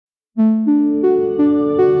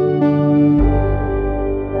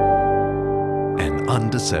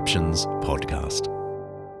Undeceptions podcast.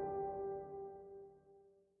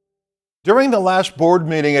 During the last board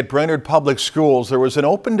meeting at Brainerd Public Schools, there was an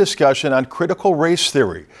open discussion on critical race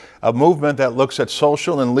theory, a movement that looks at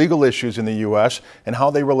social and legal issues in the U.S. and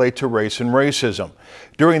how they relate to race and racism.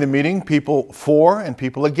 During the meeting, people for and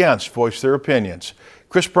people against voiced their opinions.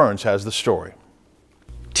 Chris Burns has the story.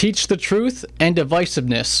 Teach the truth and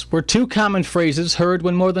divisiveness were two common phrases heard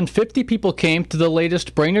when more than 50 people came to the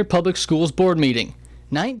latest Brainerd Public Schools board meeting.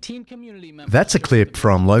 19 community members. That's a clip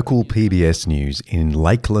from local PBS News in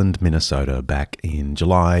Lakeland, Minnesota, back in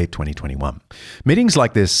July 2021. Meetings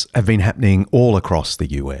like this have been happening all across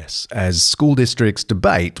the US as school districts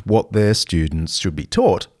debate what their students should be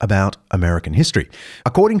taught about American history.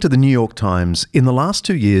 According to the New York Times, in the last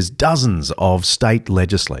 2 years, dozens of state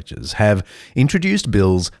legislatures have introduced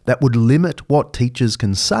bills that would limit what teachers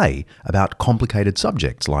can say about complicated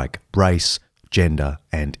subjects like race, gender,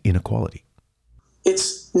 and inequality.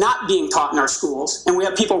 It's not being taught in our schools, and we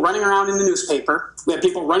have people running around in the newspaper. We have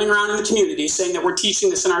people running around in the community saying that we're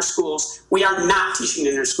teaching this in our schools. We are not teaching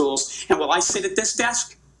it in our schools. And will I sit at this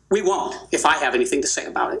desk? We won't, if I have anything to say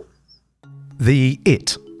about it. The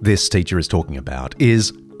it this teacher is talking about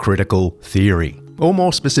is critical theory, or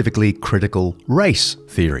more specifically, critical race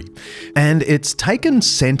theory. And it's taken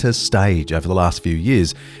centre stage over the last few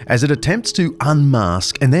years as it attempts to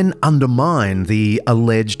unmask and then undermine the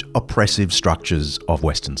alleged oppressive structures of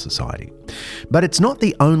Western society. But it's not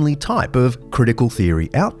the only type of critical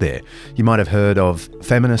theory out there. You might have heard of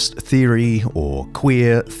feminist theory or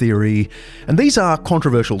queer theory, and these are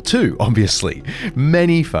controversial too, obviously.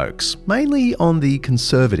 Many folks, mainly on the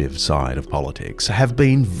conservative side of politics, have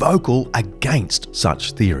been vocal against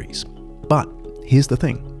such theories. But here's the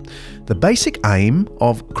thing. The basic aim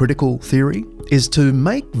of critical theory is to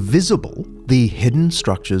make visible the hidden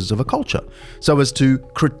structures of a culture, so as to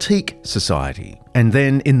critique society, and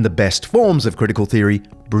then in the best forms of critical theory,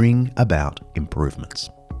 bring about improvements.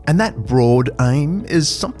 And that broad aim is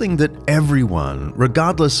something that everyone,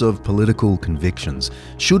 regardless of political convictions,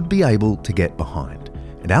 should be able to get behind.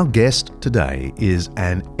 And our guest today is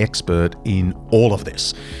an expert in all of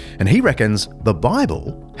this. And he reckons the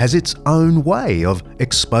Bible has its own way of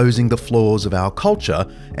exposing the flaws of our culture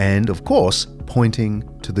and, of course, pointing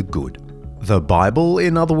to the good. The Bible,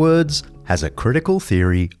 in other words, has a critical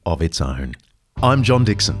theory of its own. I'm John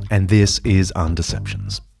Dixon, and this is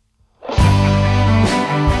Undeceptions.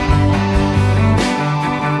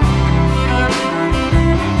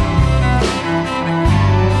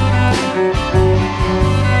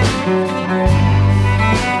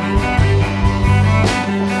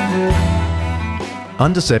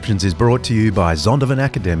 Undeceptions is brought to you by Zondervan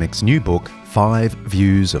Academic's new book, 5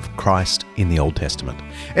 Views of Christ in the Old Testament,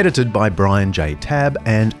 edited by Brian J. Tabb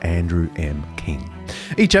and Andrew M. King.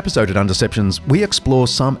 Each episode at Undeceptions, we explore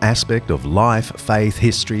some aspect of life, faith,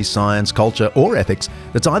 history, science, culture, or ethics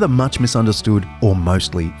that's either much misunderstood or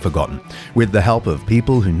mostly forgotten. With the help of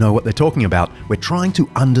people who know what they're talking about, we're trying to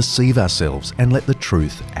undeceive ourselves and let the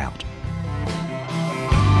truth out.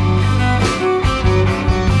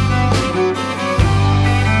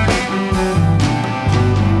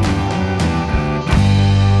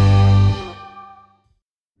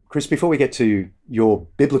 Chris, before we get to your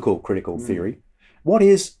biblical critical theory, what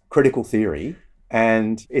is critical theory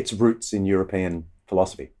and its roots in European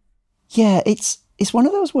philosophy? Yeah, it's one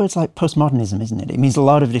of those words like postmodernism, isn't it? It means a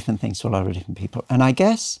lot of different things to a lot of different people. And I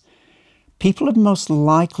guess people are most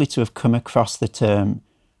likely to have come across the term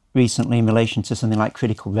recently in relation to something like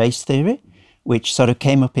critical race theory, which sort of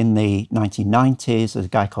came up in the 1990s. There's a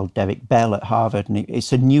guy called Derek Bell at Harvard, and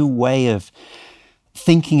it's a new way of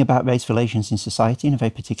thinking about race relations in society in a very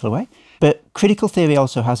particular way. But critical theory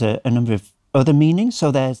also has a number of other meanings.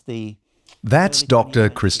 So there's the... That's Dr.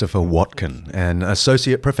 Christopher Watkin, an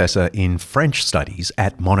associate professor in French studies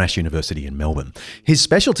at Monash University in Melbourne. His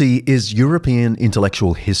specialty is European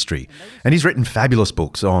intellectual history, and he's written fabulous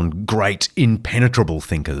books on great impenetrable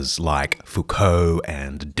thinkers like Foucault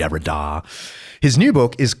and Derrida. His new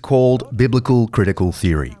book is called Biblical Critical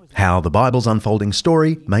Theory: How the Bible's Unfolding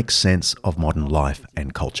Story Makes Sense of Modern Life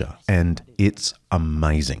and Culture. And it's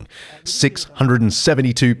amazing.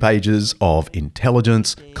 672 pages of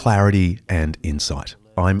intelligence, clarity, and insight.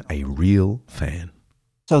 I'm a real fan.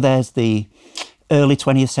 So there's the early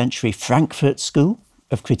 20th century Frankfurt School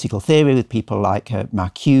of critical theory with people like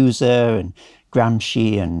Marcuse and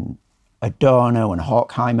Gramsci and Adorno and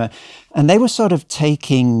Horkheimer. And they were sort of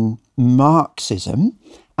taking Marxism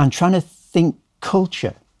and trying to think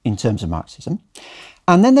culture in terms of Marxism.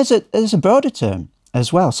 And then there's a broader term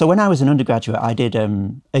as well. So when I was an undergraduate, I did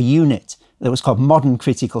a unit that was called Modern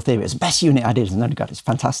Critical Theory. It was the best unit I did as an undergrad. It's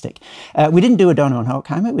fantastic. We didn't do Adorno and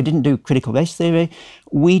Horkheimer. We didn't do critical race theory.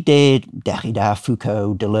 We did Derrida,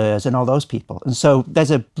 Foucault, Deleuze, and all those people. And so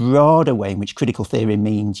there's a broader way in which critical theory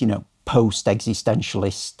means,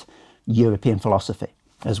 post-existentialist European philosophy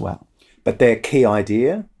as well. But their key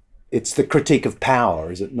idea, it's the critique of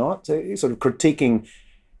power, is it not? So you're sort of critiquing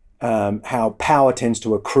how power tends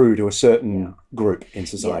to accrue to a certain group in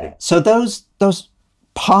society. Yeah. So those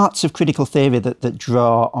parts of critical theory that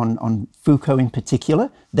draw on Foucault in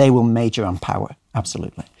particular, they will major on power,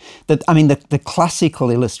 absolutely. The classical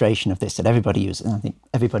illustration of this that everybody uses, and I think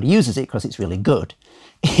everybody uses it because it's really good,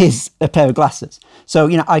 is a pair of glasses. So,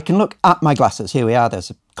 I can look at my glasses. Here we are.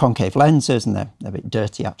 There's concave lenses, and they're a bit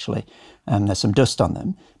dirty, actually, and there's some dust on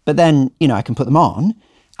them. But then, I can put them on,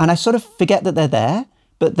 and I sort of forget that they're there,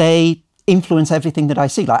 but they influence everything that I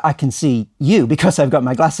see. Like, I can see you because I've got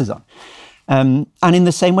my glasses on. And in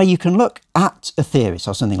the same way, you can look at a theory,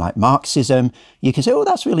 so something like Marxism, you can say, oh,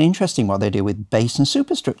 that's really interesting what they do with base and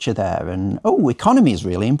superstructure there, and economy is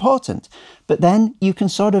really important. But then you can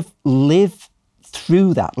sort of live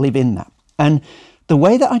through that, live in that. And the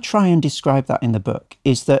way that I try and describe that in the book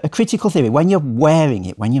is that a critical theory, when you're wearing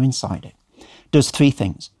it, when you're inside it, does three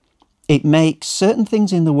things. It makes certain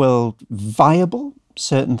things in the world viable,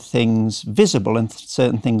 certain things visible, and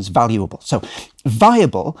certain things valuable. So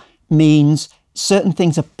viable means certain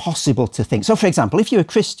things are possible to think. So, for example, if you're a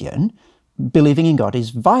Christian, believing in God is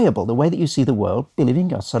viable. The way that you see the world, believing in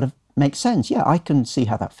God sort of makes sense. Yeah, I can see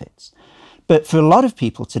how that fits. But for a lot of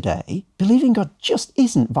people today, believing God just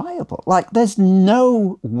isn't viable. Like, there's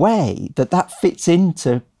no way that fits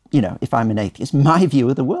into, if I'm an atheist, my view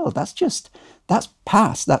of the world. That's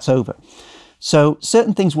past, that's over. So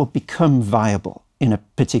certain things will become viable in a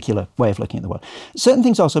particular way of looking at the world. Certain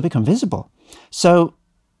things also become visible. So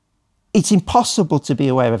it's impossible to be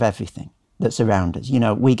aware of everything that's around us.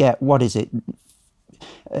 We get, 11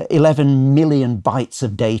 million bytes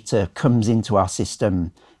of data comes into our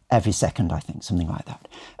system every second, I think, something like that.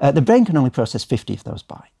 The brain can only process 50 of those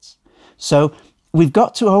bytes. So we've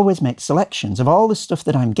got to always make selections of all the stuff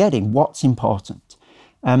that I'm getting, what's important.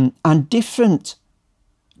 And different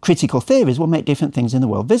critical theories will make different things in the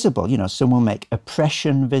world visible. Some will make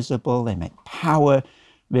oppression visible, they make power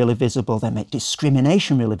really visible, they make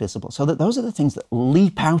discrimination really visible, so that those are the things that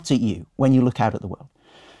leap out at you when you look out at the world.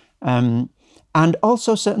 And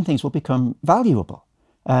also certain things will become valuable.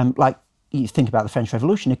 Like you think about the French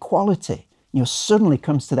Revolution, equality, suddenly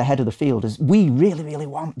comes to the head of the field as we really, really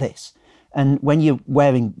want this. And when you're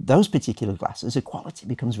wearing those particular glasses, equality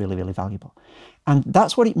becomes really, really valuable. And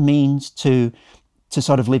that's what it means to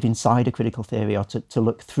sort of live inside a critical theory or to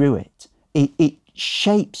look through it. It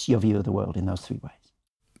shapes your view of the world in those three ways.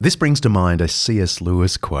 This brings to mind a C.S.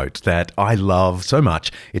 Lewis quote that I love so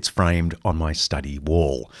much it's framed on my study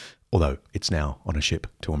wall, although it's now on a ship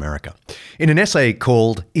to America. In an essay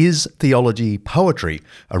called Is Theology Poetry?,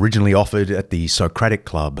 originally offered at the Socratic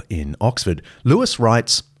Club in Oxford, Lewis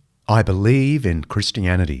writes, I believe in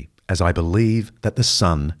Christianity as I believe that the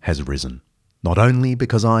sun has risen, not only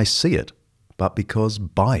because I see it, but because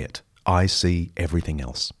by it I see everything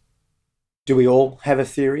else. Do we all have a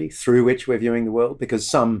theory through which we're viewing the world?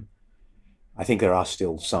 Because I think there are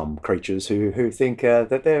still some creatures who think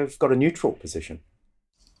that they've got a neutral position.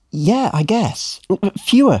 Yeah, I guess.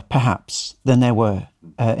 Fewer, perhaps, than there were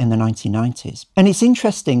in the 1990s. And it's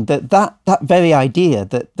interesting that very idea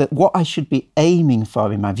that what I should be aiming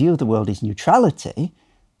for in my view of the world is neutrality,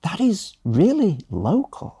 that is really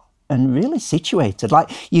local and really situated. Like,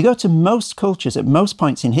 you go to most cultures at most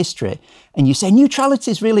points in history and you say, neutrality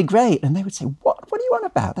is really great. And they would say, what are you on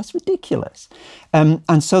about? That's ridiculous.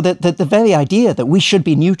 And so the very idea that we should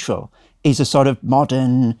be neutral is a sort of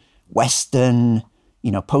modern, Western,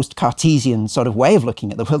 post-Cartesian sort of way of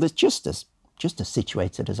looking at the world. It's just as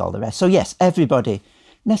situated as all the rest. So yes, everybody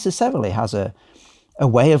necessarily has a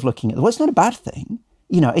way of looking at the world. It's not a bad thing.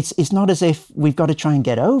 It's not as if we've got to try and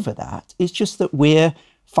get over that. It's just that we're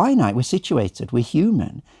finite, we're situated, we're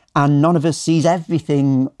human, and none of us sees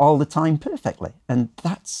everything all the time perfectly. And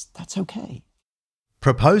that's okay.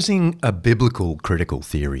 Proposing a biblical critical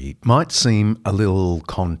theory might seem a little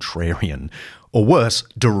contrarian, or worse,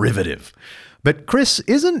 derivative. But Chris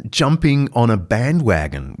isn't jumping on a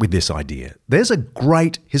bandwagon with this idea. There's a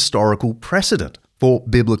great historical precedent for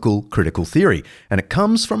biblical critical theory, and it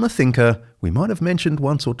comes from a thinker we might have mentioned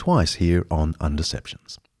once or twice here on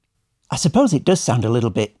Undeceptions. I suppose it does sound a little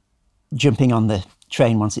bit jumping on the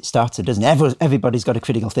train once it started, doesn't it? Everybody's got a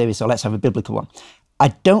critical theory, so let's have a biblical one. I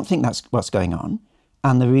don't think that's what's going on,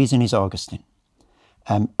 and the reason is Augustine.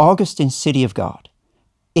 Augustine's City of God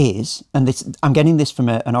is, and this, I'm getting this from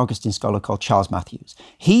an Augustine scholar called Charles Matthews.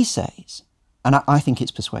 He says, and I think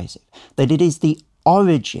it's persuasive, that it is the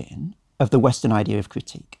origin of the Western idea of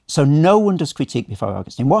critique. So no one does critique before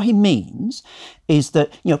Augustine. What he means is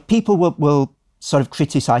that, people will sort of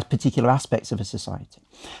criticize particular aspects of a society.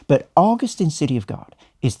 But Augustine's City of God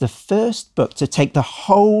is the first book to take the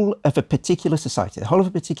whole of a particular society, the whole of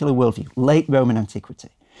a particular worldview, late Roman antiquity,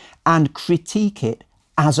 and critique it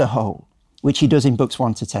as a whole, which he does in books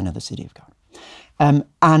 1 to 10 of the City of God.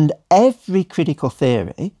 And every critical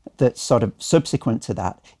theory that's sort of subsequent to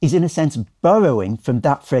that is, in a sense, borrowing from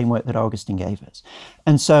that framework that Augustine gave us.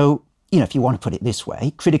 And so, if you want to put it this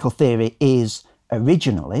way, critical theory is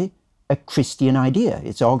originally a Christian idea.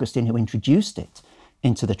 It's Augustine who introduced it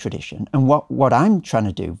into the tradition. And what I'm trying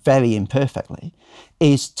to do, very imperfectly,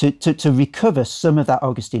 is to recover some of that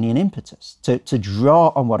Augustinian impetus, to draw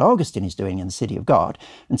on what Augustine is doing in the City of God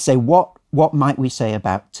and say, what might we say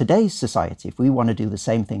about today's society if we want to do the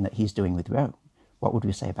same thing that he's doing with Rome? What would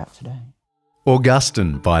we say about today?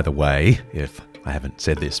 Augustine, by the way, if I haven't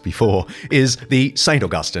said this before, is the St.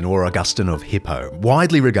 Augustine or Augustine of Hippo,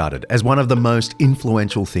 widely regarded as one of the most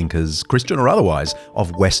influential thinkers, Christian or otherwise,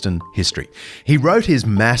 of Western history. He wrote his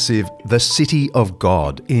massive The City of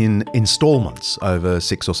God in installments over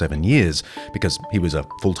 6 or 7 years, because he was a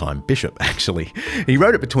full-time bishop, actually. He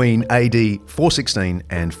wrote it between AD 416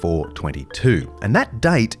 and 422. And that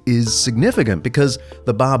date is significant because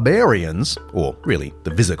the barbarians, or really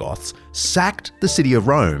the Visigoths, sacked the city of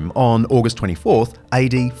Rome on August 24th,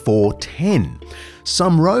 AD 410.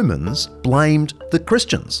 Some Romans blamed the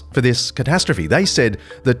Christians for this catastrophe. They said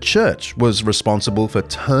the church was responsible for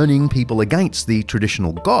turning people against the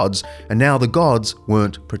traditional gods, and now the gods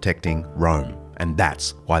weren't protecting Rome. And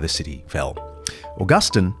that's why the city fell.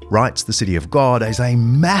 Augustine writes The City of God as a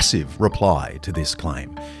massive reply to this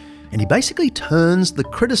claim. And he basically turns the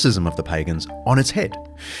criticism of the pagans on its head.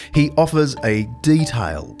 He offers a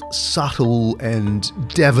detailed, subtle, and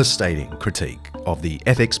devastating critique of the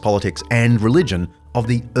ethics, politics, and religion of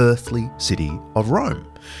the earthly city of Rome,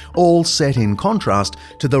 all set in contrast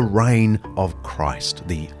to the reign of Christ,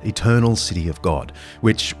 the eternal city of God,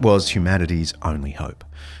 which was humanity's only hope.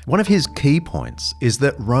 One of his key points is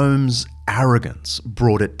that Rome's arrogance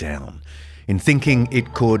brought it down. In thinking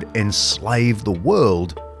it could enslave the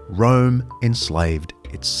world, Rome enslaved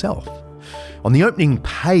itself. On the opening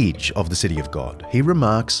page of the City of God, he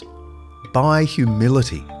remarks, "By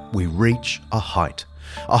humility we reach a height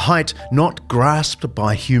not grasped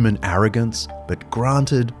by human arrogance, but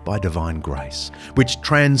granted by divine grace, which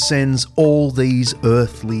transcends all these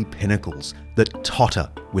earthly pinnacles that totter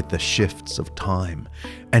with the shifts of time.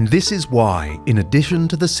 And this is why, in addition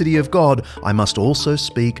to the City of God, I must also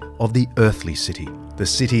speak of the earthly city, the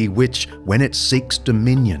city which, when it seeks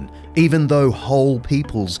dominion, even though whole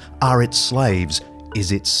peoples are its slaves,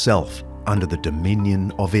 is itself under the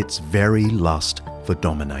dominion of its very lust for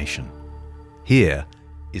domination." Here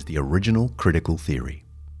is the original critical theory.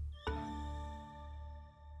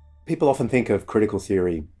 People often think of critical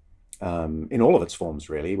theory in all of its forms,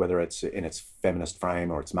 really, whether it's in its feminist frame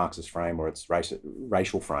or its Marxist frame or its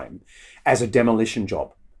racial frame, as a demolition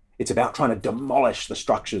job. It's about trying to demolish the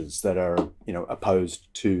structures that are, opposed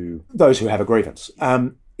to those who have a grievance.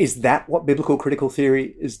 Is that what biblical critical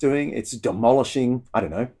theory is doing? It's demolishing,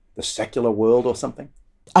 the secular world or something?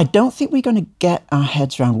 I don't think we're going to get our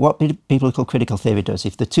heads around what biblical critical theory does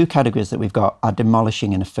if the two categories that we've got are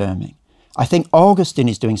demolishing and affirming. I think Augustine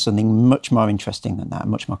is doing something much more interesting than that,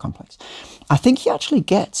 much more complex. I think he actually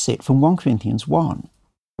gets it from 1 Corinthians 1.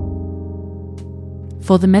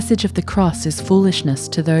 For the message of the cross is foolishness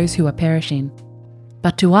to those who are perishing,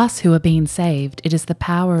 but to us who are being saved it is the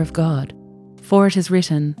power of God. For it is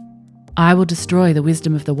written, I will destroy the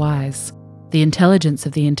wisdom of the wise, the intelligence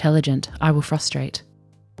of the intelligent I will frustrate.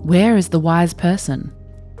 Where is the wise person?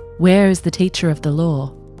 Where is the teacher of the law?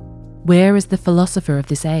 Where is the philosopher of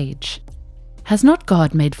this age? Has not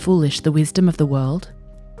God made foolish the wisdom of the world?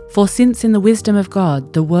 For since in the wisdom of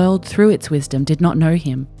God the world through its wisdom did not know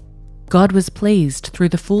him, God was pleased through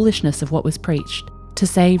the foolishness of what was preached to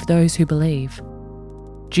save those who believe.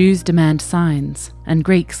 Jews demand signs, and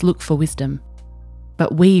Greeks look for wisdom.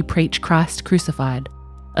 But we preach Christ crucified,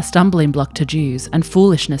 a stumbling block to Jews and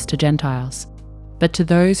foolishness to Gentiles. But to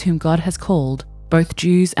those whom God has called, both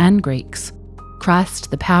Jews and Greeks,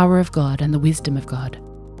 Christ the power of God and the wisdom of God.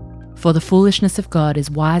 For the foolishness of God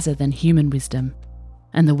is wiser than human wisdom,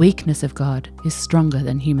 and the weakness of God is stronger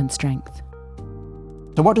than human strength.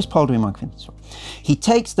 So what does Paul do in 1 Corinthians 4? He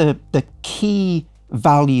takes the key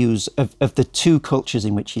values of the two cultures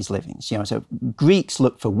in which he's living. So Greeks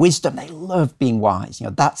look for wisdom. They love being wise.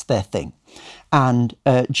 That's their thing. And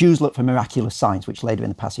Jews look for miraculous signs, which later in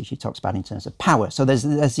the passage he talks about in terms of power. So there's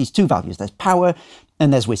these two values. There's power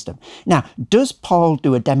and there's wisdom. Now, does Paul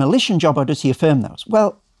do a demolition job or does he affirm those?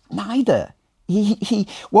 Well, neither.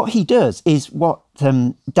 What he does is what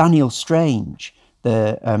Daniel Strange,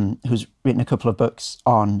 who's written a couple of books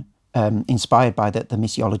on, inspired by the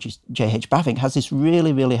missiologist J.H. Bavinck, has this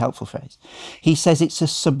really, really helpful phrase. He says it's a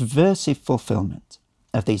subversive fulfillment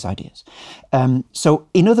of these ideas. So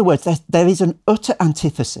in other words, there is an utter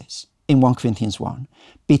antithesis in 1 Corinthians 1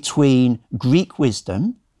 between Greek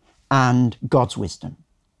wisdom and God's wisdom.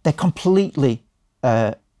 They're completely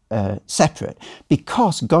separate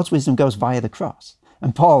because God's wisdom goes via the cross.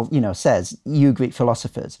 And Paul, says, you Greek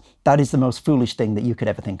philosophers, that is the most foolish thing that you could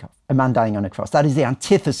ever think of, a man dying on a cross. That is the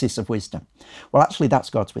antithesis of wisdom. Well, actually, that's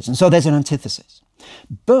God's wisdom. So there's an antithesis.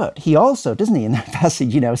 But he also, doesn't he, in that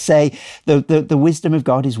passage, say the wisdom of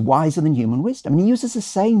God is wiser than human wisdom. And he uses the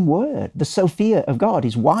same word. The Sophia of God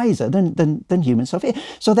is wiser than human Sophia.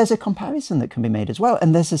 So there's a comparison that can be made as well.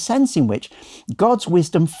 And there's a sense in which God's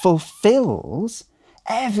wisdom fulfills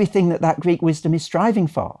everything that Greek wisdom is striving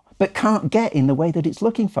for, but can't get in the way that it's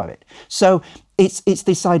looking for it. So it's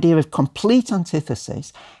this idea of complete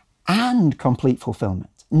antithesis and complete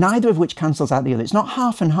fulfillment, neither of which cancels out the other. It's not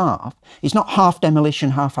half and half. It's not half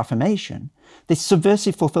demolition, half affirmation. This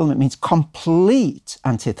subversive fulfillment means complete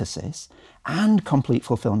antithesis and complete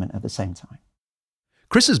fulfillment at the same time.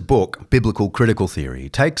 Chris's book, Biblical Critical Theory,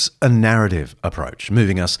 takes a narrative approach,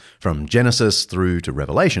 moving us from Genesis through to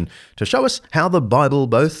Revelation to show us how the Bible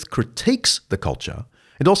both critiques the culture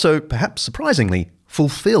and also, perhaps surprisingly,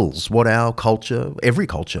 fulfills what our culture, every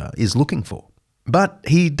culture, is looking for. But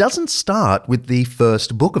he doesn't start with the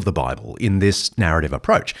first book of the Bible in this narrative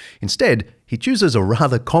approach. Instead, he chooses a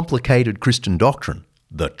rather complicated Christian doctrine,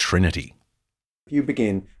 the Trinity. You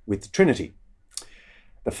begin with the Trinity,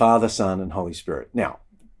 the Father, Son, and Holy Spirit. Now,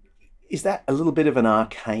 is that a little bit of an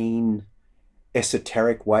arcane,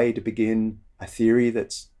 esoteric way to begin a theory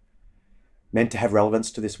that's meant to have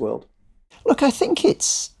relevance to this world? Look, I think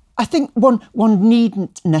one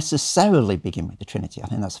needn't necessarily begin with the Trinity. I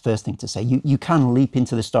think that's the first thing to say. You can leap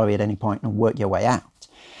into the story at any point and work your way out.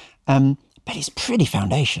 But it's pretty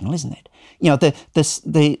foundational, isn't it?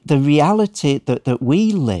 The reality that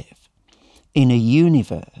we live in a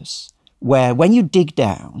universe where when you dig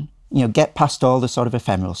down, get past all the sort of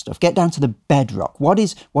ephemeral stuff, get down to the bedrock. What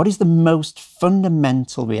is the most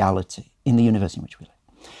fundamental reality in the universe in which we live?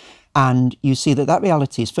 And you see that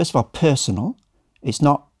reality is, first of all, personal. It's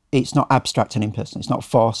not abstract and impersonal. It's not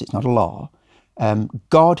force. It's not a law.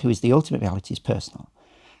 God, who is the ultimate reality, is personal.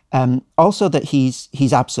 Also that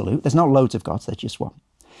he's absolute. There's not loads of gods. There's just one.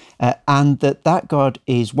 And that God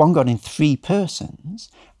is one God in three persons.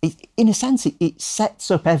 In a sense, it sets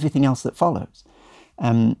up everything else that follows.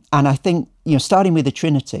 And I think, starting with the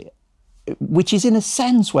Trinity, which is in a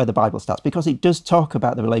sense where the Bible starts, because it does talk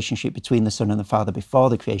about the relationship between the Son and the Father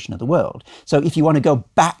before the creation of the world. So if you want to go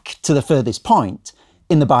back to the furthest point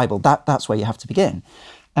in the Bible, that's where you have to begin.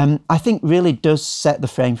 I think really does set the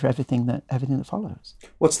frame for everything that follows.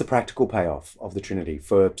 What's the practical payoff of the Trinity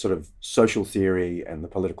for sort of social theory and the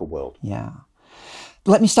political world? Yeah.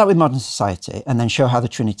 Let me start with modern society and then show how the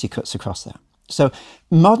Trinity cuts across there. So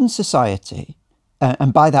modern society,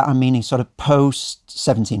 and by that I'm meaning sort of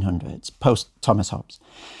post-1700s, post-Thomas Hobbes,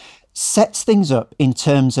 sets things up in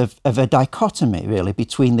terms of a dichotomy, really,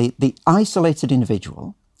 between the isolated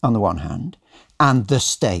individual, on the one hand, and the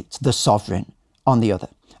state, the sovereign, on the other.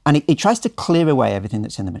 And it tries to clear away everything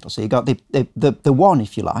that's in the middle. So you've got the one,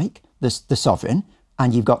 if you like, the sovereign,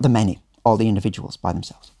 and you've got the many, all the individuals by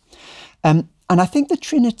themselves. And I think the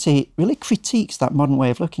Trinity really critiques that modern way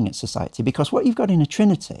of looking at society, because what you've got in a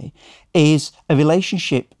Trinity is a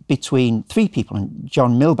relationship between three people, and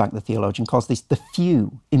John Milbank, the theologian, calls this the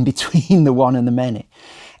few in between the one and the many.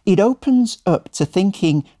 It opens up to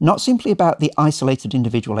thinking not simply about the isolated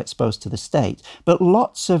individual exposed to the state, but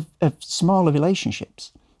lots of smaller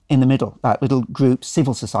relationships in the middle, like little groups,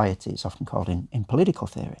 civil society is often called in political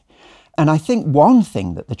theory. And I think one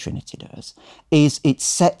thing that the Trinity does is it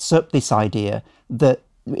sets up this idea that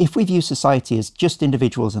if we view society as just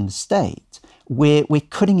individuals and the state, we're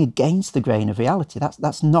cutting against the grain of reality.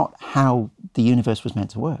 That's not how the universe was meant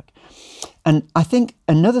to work. And I think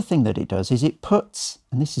another thing that it does is it puts,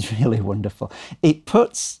 and this is really wonderful, it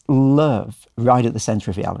puts love right at the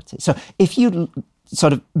center of reality. So if you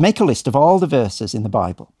sort of make a list of all the verses in the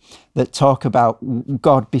Bible that talk about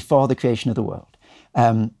God before the creation of the world,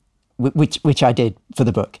 which I did for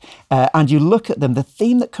the book, and you look at them, the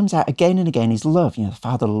theme that comes out again and again is love. The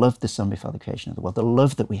Father loved the Son before the creation of the world, the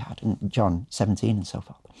love that we had in John 17 and so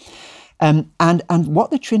forth. And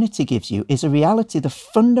what the Trinity gives you is a reality, the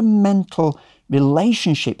fundamental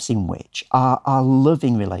relationships in which are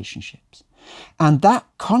loving relationships. And that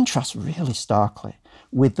contrasts really starkly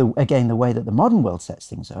with, the way that the modern world sets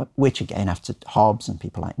things up, which again, after Hobbes and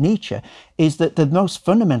people like Nietzsche, is that the most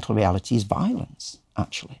fundamental reality is violence,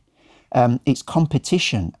 actually. It's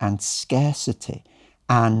competition and scarcity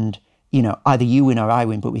and, either you win or I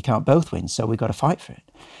win, but we can't both win, so we've got to fight for it.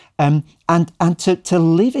 And to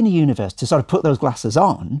live in a universe, to sort of put those glasses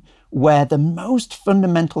on, where the most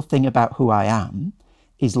fundamental thing about who I am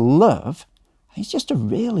is love, it's just a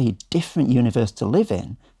really different universe to live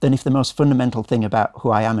in than if the most fundamental thing about who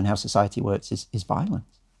I am and how society works is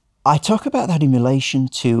violence. I talk about that in relation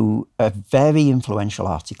to a very influential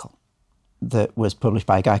article that was published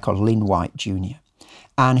by a guy called Lynn White Jr.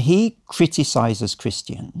 And he criticizes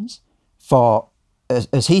Christians for,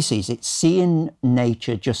 as he sees it, seeing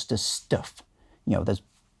nature just as stuff. There's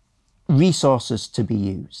resources to be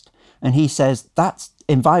used. And he says that's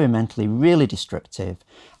environmentally really destructive.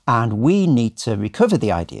 And we need to recover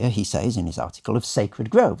the idea, he says in his article, of sacred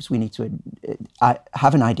groves. We need to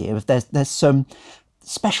have an idea of there's some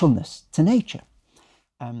specialness to nature.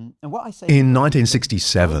 And what I say in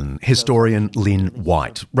 1967, historian Lynn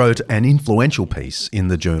White wrote an influential piece in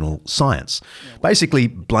the journal Science, basically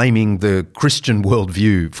blaming the Christian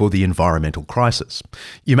worldview for the environmental crisis.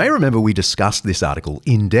 You may remember we discussed this article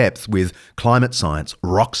in depth with climate science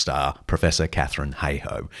rock star Professor Katharine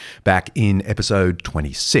Hayhoe back in episode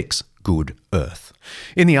 26, Good Earth.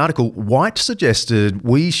 In the article, White suggested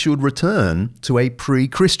we should return to a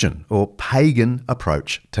pre-Christian or pagan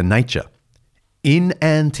approach to nature. In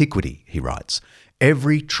antiquity, he writes,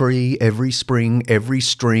 every tree, every spring, every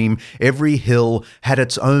stream, every hill had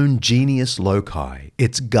its own genius loci,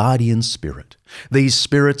 its guardian spirit. These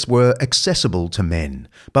spirits were accessible to men,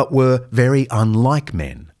 but were very unlike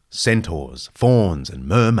men. Centaurs, fauns, and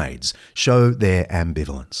mermaids show their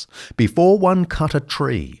ambivalence. Before one cut a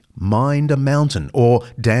tree, mined a mountain, or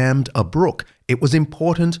dammed a brook, it was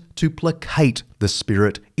important to placate the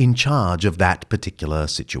spirit in charge of that particular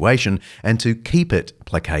situation and to keep it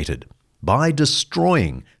placated. By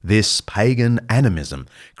destroying this pagan animism,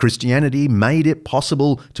 Christianity made it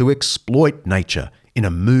possible to exploit nature in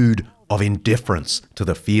a mood of indifference to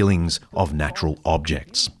the feelings of natural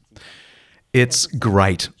objects. It's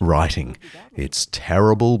great writing. It's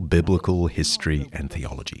terrible biblical history and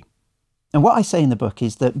theology. And what I say in the book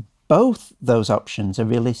is that both those options are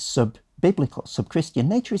really sub-biblical, sub-Christian.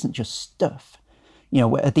 Nature isn't just stuff.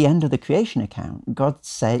 At the end of the creation account, God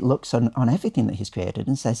looks on everything that he's created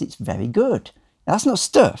and says it's very good. That's not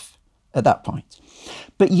stuff at that point.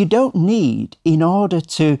 But you don't need, in order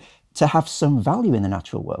to have some value in the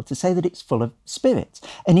natural world, to say that it's full of spirits.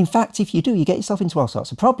 And in fact, if you do, you get yourself into all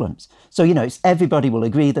sorts of problems. So, everybody will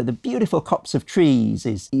agree that the beautiful copse of trees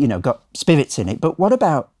is, got spirits in it. But what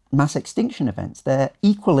about mass extinction events? They're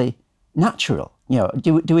equally natural.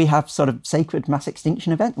 Do we have sort of sacred mass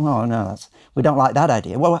extinction event? Well, no, we don't like that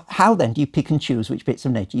idea. Well, how then do you pick and choose which bits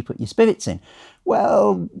of nature you put your spirits in?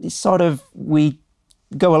 Well, we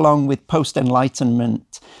go along with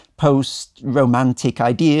post-Enlightenment, post-romantic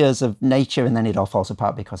ideas of nature, and then it all falls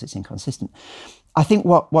apart because it's inconsistent. I think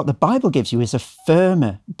what the Bible gives you is a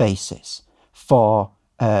firmer basis for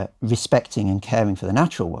respecting and caring for the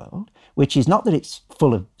natural world, which is not that it's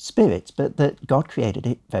full of spirits, but that God created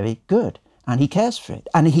it very good, and he cares for it.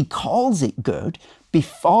 And he calls it good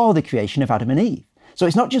before the creation of Adam and Eve. So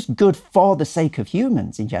it's not just good for the sake of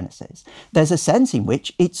humans in Genesis. There's a sense in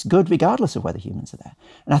which it's good regardless of whether humans are there.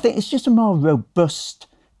 And I think it's just a more robust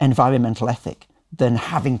environmental ethic than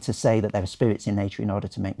having to say that there are spirits in nature in order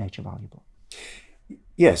to make nature valuable.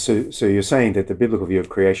 Yes, so you're saying that the biblical view of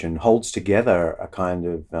creation holds together a kind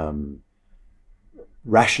of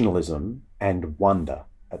rationalism and wonder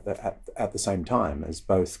at the same time, as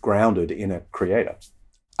both grounded in a creator.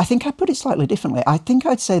 I think I put it slightly differently. I think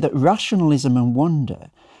I'd say that rationalism and wonder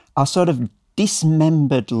are sort of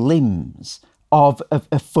dismembered limbs of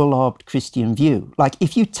a full-orbed Christian view. Like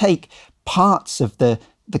if you take parts of the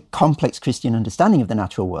complex Christian understanding of the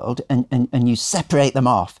natural world and you separate them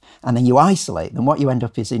off and then you isolate them, what you end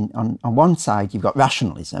up is on one side you've got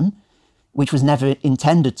rationalism, which was never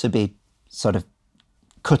intended to be sort of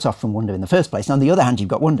cut off from wonder in the first place. And on the other hand, you've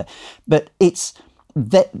got wonder. But it's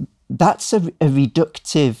that's a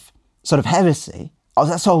reductive sort of heresy.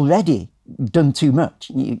 That's already done too much.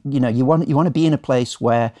 You want to be in a place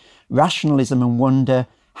where rationalism and wonder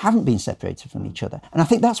haven't been separated from each other. And I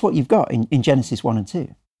think that's what you've got in Genesis 1 and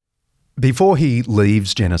 2. Before he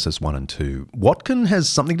leaves Genesis 1 and 2, Watkin has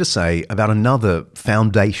something to say about another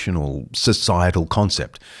foundational societal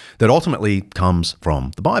concept that ultimately comes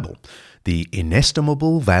from the Bible: the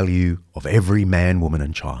inestimable value of every man, woman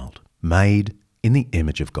and child, made in the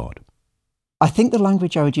image of God. I think the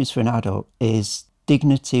language I would use for an adult is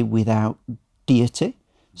dignity without deity.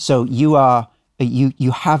 So you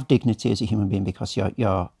have dignity as a human being because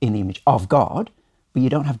you're in the image of God, but you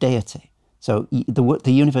don't have deity. So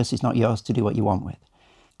the universe is not yours to do what you want with.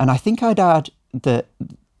 And I think I'd add the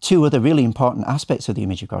two other really important aspects of the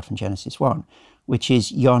image of God from Genesis 1, which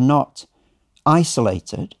is you're not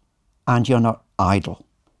isolated and you're not idle.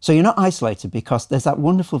 So you're not isolated because there's that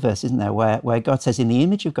wonderful verse, isn't there, where God says, in the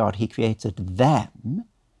image of God, he created them,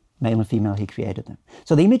 male and female, he created them.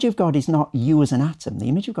 So the image of God is not you as an atom. The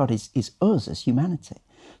image of God is us as humanity.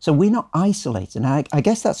 So we're not isolated. And I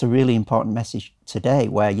guess that's a really important message today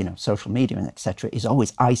where, social media and et cetera is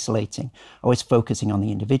always isolating, always focusing on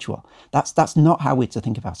the individual. That's not how we're to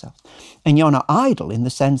think of ourselves. And you're not idle in the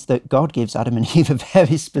sense that God gives Adam and Eve a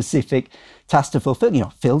very specific task to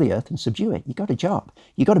fulfill. Fill the earth and subdue it. You got a job.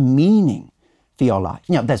 You got a meaning for your life.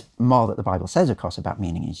 There's more that the Bible says, of course, about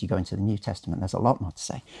meaning. As you go into the New Testament, there's a lot more to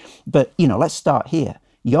say. But, let's start here.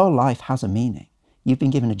 Your life has a meaning. You've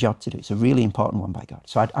been given a job to do. It's a really important one by God.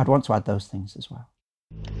 So I'd want to add those things as well.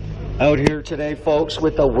 Out here today, folks,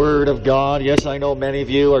 with the Word of God. Yes, I know many of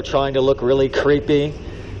you are trying to look really creepy,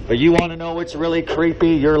 but you want to know what's really creepy?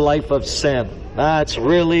 Your life of sin. That's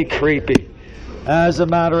really creepy. As a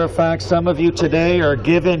matter of fact, some of you today are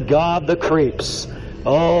giving God the creeps.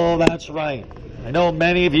 Oh, that's right. I know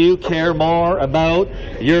many of you care more about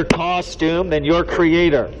your costume than your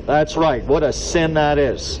Creator. That's right. What a sin that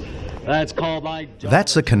is. That's called idolatry.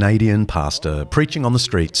 That's a Canadian pastor preaching on the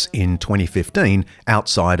streets in 2015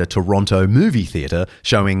 outside a Toronto movie theatre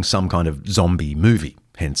showing some kind of zombie movie,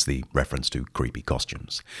 hence the reference to creepy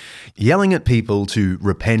costumes. Yelling at people to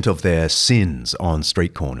repent of their sins on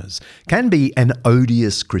street corners can be an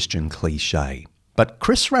odious Christian cliche. But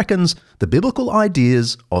Chris reckons the biblical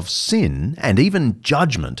ideas of sin and even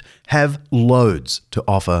judgment have loads to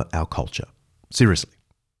offer our culture. Seriously.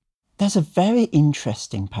 There's a very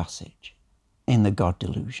interesting passage in the God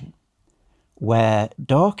Delusion where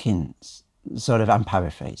Dawkins, I'm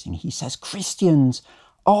paraphrasing, he says Christians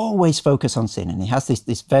always focus on sin. And he has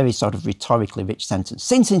this very sort of rhetorically rich sentence,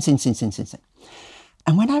 sin, sin, sin, sin, sin, sin, sin.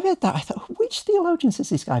 And when I read that, I thought, which theologians has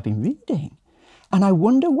this guy been reading? And I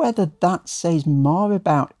wonder whether that says more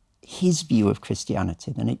about his view of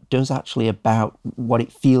Christianity than it does actually about what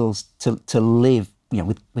it feels to live,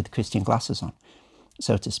 with Christian glasses on,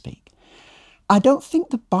 so to speak. I don't think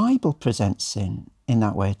the Bible presents sin in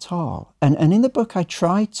that way at all. And in the book, I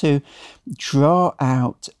try to draw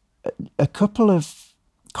out a couple of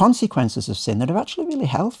consequences of sin that are actually really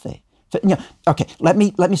healthy. Okay, let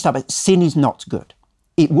me start by sin is not good.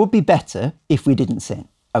 It would be better if we didn't sin.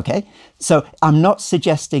 Okay, so I'm not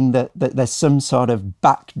suggesting that there's some sort of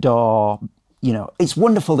backdoor, it's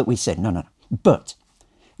wonderful that we sin. No. But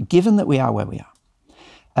given that we are where we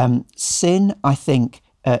are, sin, I think,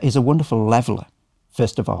 is a wonderful leveler,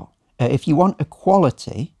 first of all. If you want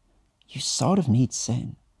equality, you sort of need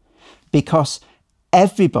sin. Because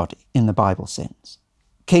everybody in the Bible sins.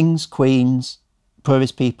 Kings, queens,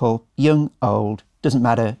 poorest people, young, old, doesn't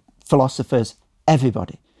matter, philosophers,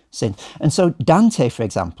 everybody sin. And so Dante, for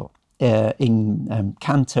example, in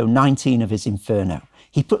Canto 19 of his Inferno,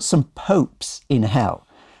 he puts some popes in hell.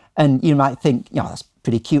 And you might think, that's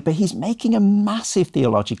pretty cute, but he's making a massive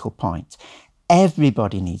theological point.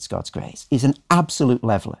 Everybody needs God's grace. It's an absolute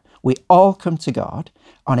leveler. We all come to God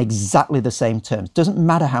on exactly the same terms. Doesn't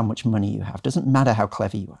matter how much money you have. Doesn't matter how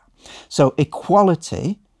clever you are. So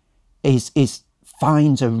equality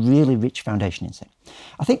finds a really rich foundation in sin.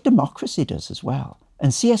 I think democracy does as well.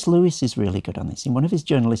 And C.S. Lewis is really good on this. In one of his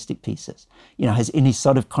journalistic pieces, in his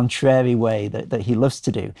sort of contrary way that he loves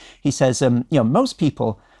to do, he says, most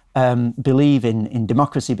people believe in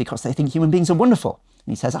democracy because they think human beings are wonderful.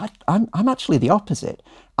 And he says, I'm actually the opposite.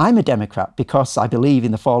 I'm a Democrat because I believe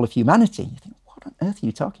in the fall of humanity. You think, what on earth are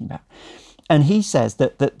you talking about? And he says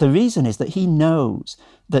that the reason is that he knows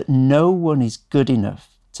that no one is good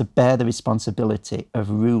enough to bear the responsibility of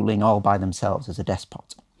ruling all by themselves as a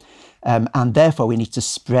despot. And therefore, we need to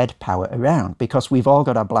spread power around because we've all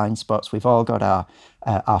got our blind spots, we've all got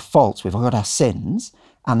our faults, we've all got our sins.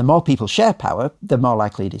 And the more people share power, the more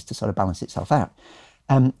likely it is to sort of balance itself out.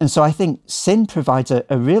 And so I think sin provides a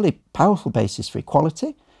really powerful basis for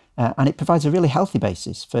equality, and it provides a really healthy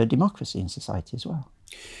basis for democracy in society as well.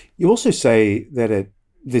 You also say that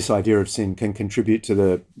this idea of sin can contribute to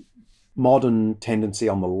the modern tendency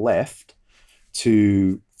on the left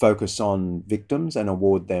to focus on victims and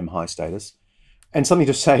award them high status, and something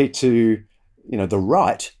to say to, the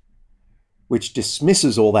right, which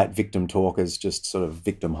dismisses all that victim talk as just sort of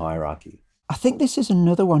victim hierarchy. I think this is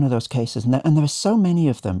another one of those cases, and there are so many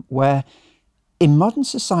of them, where in modern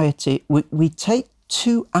society, we take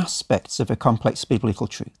two aspects of a complex biblical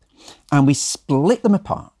truth and we split them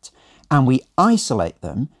apart and we isolate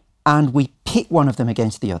them and we pit one of them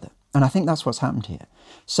against the other. And I think that's what's happened here.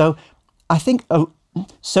 So I think,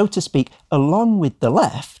 so to speak, along with the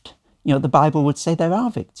left, the Bible would say there are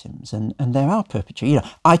victims and there are perpetrators.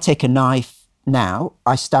 I take a knife now,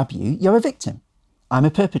 I stab you, you're a victim. I'm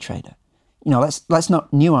a perpetrator. Let's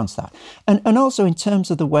not nuance that. And also in terms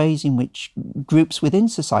of the ways in which groups within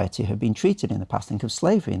society have been treated in the past, think of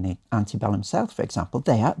slavery in the antebellum South, for example,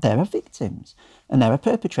 there are victims and there are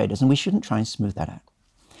perpetrators, and we shouldn't try and smooth that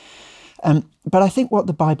out. But I think what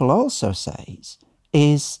the Bible also says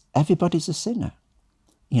is everybody's a sinner.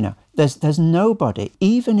 There's nobody,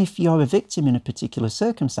 even if you're a victim in a particular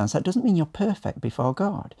circumstance, that doesn't mean you're perfect before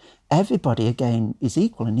God. Everybody, again, is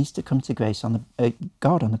equal and needs to come to grace on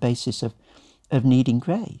God on the basis of needing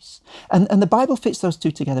grace. And the Bible fits those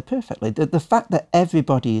two together perfectly. The fact that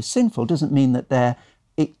everybody is sinful doesn't mean that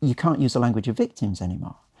you can't use the language of victims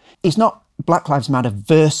anymore. It's not Black Lives Matter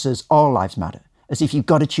versus All Lives Matter, as if you've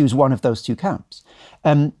got to choose one of those two camps.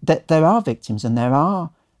 That there are victims and there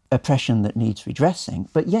are oppression that needs redressing,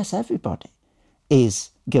 but yes, everybody is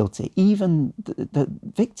guilty. Even the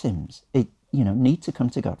victims, need to come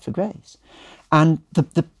to God for grace. And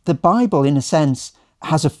the Bible, in a sense,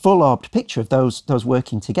 has a full-orbed picture of those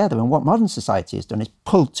working together. And what modern society has done is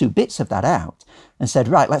pulled two bits of that out and said,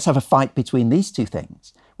 right, let's have a fight between these two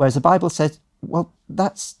things. Whereas the Bible says, well,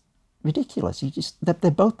 that's ridiculous.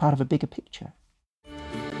 They're both part of a bigger picture.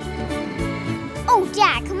 Oh,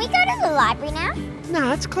 Dad, can we go to the library now?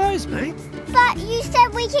 No, it's closed, mate. But you said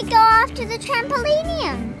we could go after the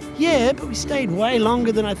trampolinium. Yeah, but we stayed way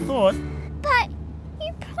longer than I thought. But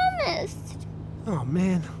you promised. Oh,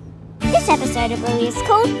 man. This episode of Bluey is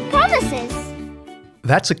called Promises.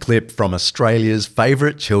 That's a clip from Australia's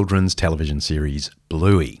favourite children's television series,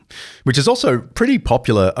 Bluey, which is also pretty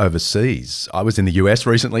popular overseas. I was in the US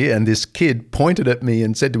recently and this kid pointed at me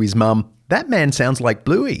and said to his mum, "That man sounds like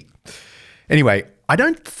Bluey." Anyway, I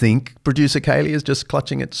don't think producer Kaylee is just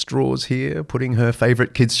clutching at straws here, putting her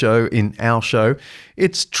favourite kids show in our show.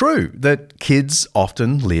 It's true that kids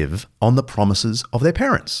often live on the promises of their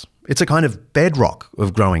parents. It's a kind of bedrock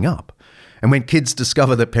of growing up. And when kids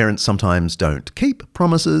discover that parents sometimes don't keep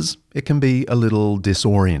promises, it can be a little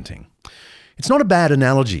disorienting. It's not a bad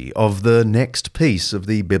analogy of the next piece of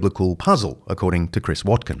the biblical puzzle, according to Chris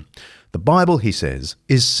Watkin. The Bible, he says,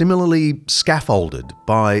 is similarly scaffolded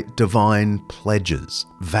by divine pledges,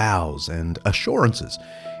 vows, and assurances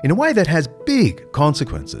in a way that has big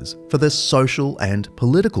consequences for the social and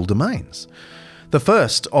political domains. The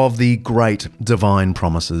first of the great divine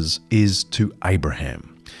promises is to Abraham.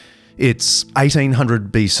 It's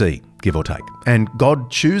 1800 BC, give or take, and God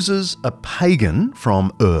chooses a pagan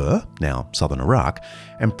from Ur, now southern Iraq,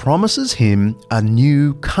 and promises him a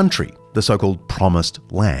new country, the so-called Promised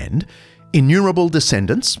Land, innumerable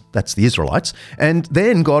descendants, that's the Israelites, and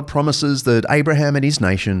then God promises that Abraham and his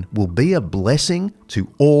nation will be a blessing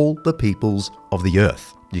to all the peoples of the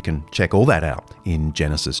earth. You can check all that out in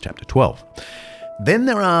Genesis chapter 12. Then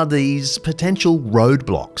there are these potential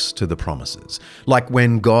roadblocks to the promises, like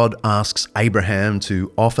when God asks Abraham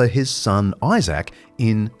to offer his son Isaac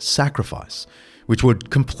in sacrifice, which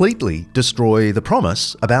would completely destroy the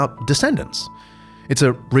promise about descendants. It's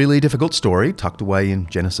a really difficult story tucked away in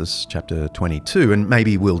Genesis chapter 22, and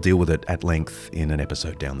maybe we'll deal with it at length in an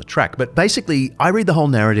episode down the track. But basically, I read the whole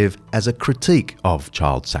narrative as a critique of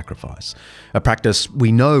child sacrifice, a practice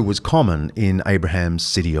we know was common in Abraham's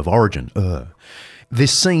city of origin, Ur.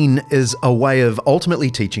 This scene is a way of ultimately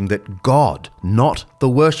teaching that God, not the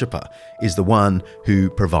worshipper, is the one who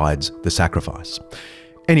provides the sacrifice.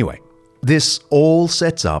 Anyway, this all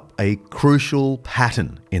sets up a crucial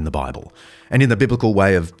pattern in the Bible and in the biblical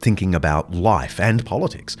way of thinking about life and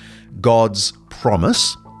politics. God's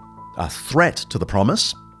promise, a threat to the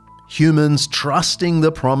promise, humans trusting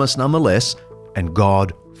the promise nonetheless, and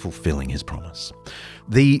God fulfilling his promise.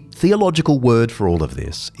 The theological word for all of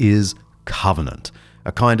this is covenant,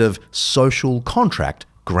 a kind of social contract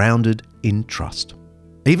grounded in trust.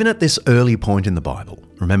 Even at this early point in the Bible,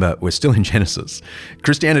 remember we're still in Genesis,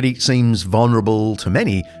 Christianity seems vulnerable to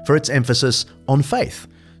many for its emphasis on faith.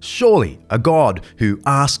 Surely a God who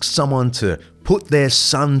asks someone to put their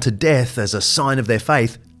son to death as a sign of their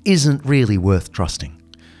faith isn't really worth trusting.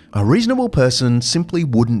 A reasonable person simply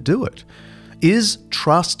wouldn't do it. Is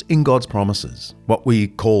trust in God's promises, what we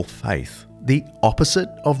call faith, the opposite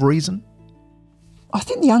of reason? I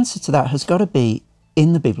think the answer to that has got to be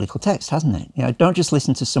in the biblical text, hasn't it? Don't just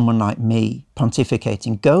listen to someone like me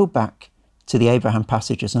pontificating. Go back to the Abraham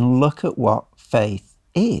passages and look at what faith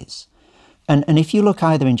is. And if you look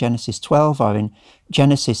either in Genesis 12 or in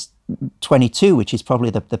Genesis 22, which is probably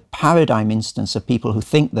the paradigm instance of people who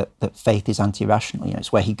think that faith is anti-rational.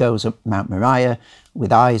 It's where he goes up Mount Moriah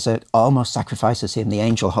with Isaac, almost sacrifices him. The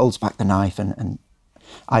angel holds back the knife and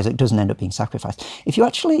Isaac doesn't end up being sacrificed. If you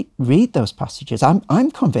actually read those passages,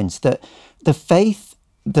 I'm convinced that the faith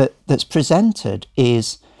that's presented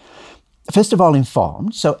is, first of all,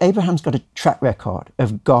 informed. So Abraham's got a track record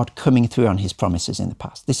of God coming through on his promises in the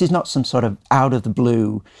past. This is not some sort of out of the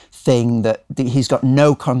blue thing that he's got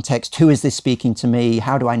no context. Who is this speaking to me?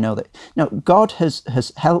 How do I know that? No, God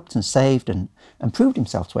has helped and saved and proved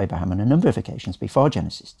himself to Abraham on a number of occasions before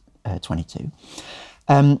Genesis 22.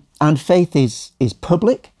 And faith is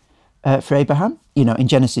public for Abraham. In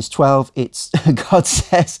Genesis 12, it's God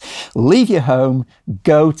says, leave your home,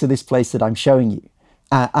 go to this place that I'm showing you.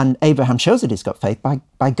 And Abraham shows that he's got faith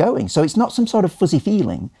by going. So it's not some sort of fuzzy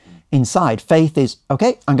feeling inside. Faith is,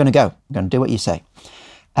 okay, I'm going to go. I'm going to do what you say.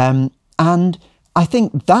 And I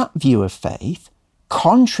think that view of faith,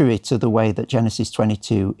 contrary to the way that Genesis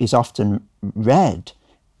 22 is often read,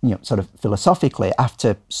 sort of philosophically,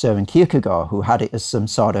 after Søren Kierkegaard, who had it as some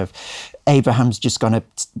sort of Abraham's just going to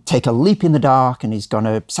take a leap in the dark and he's going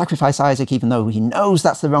to sacrifice Isaac, even though he knows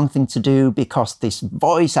that's the wrong thing to do because this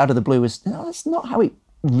voice out of the blue is, no, that's not how it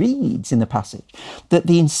reads in the passage. That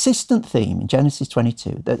the insistent theme in Genesis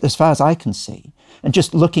 22, that as far as I can see, and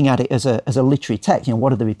just looking at it as a literary text,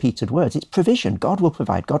 what are the repeated words? It's provision. God will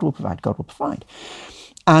provide, God will provide, God will provide.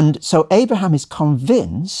 And so Abraham is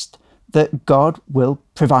convinced that God will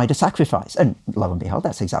provide a sacrifice. And lo and behold,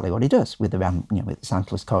 that's exactly what he does with the ram, with its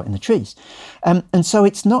antlers caught in the trees. And so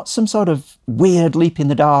it's not some sort of weird leap in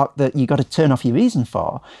the dark that you got to turn off your reason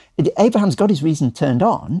for. Abraham's got his reason turned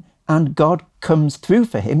on, and God comes through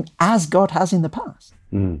for him as God has in the past.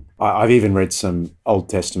 I've even read some Old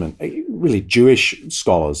Testament, really Jewish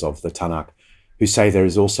scholars of the Tanakh, who say there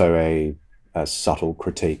is also a subtle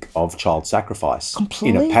critique of child sacrifice.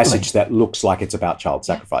 Completely. In a passage that looks like it's about child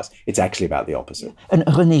sacrifice. It's actually about the opposite. And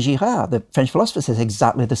René Girard, the French philosopher, says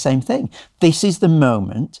exactly the same thing. This is the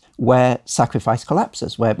moment where sacrifice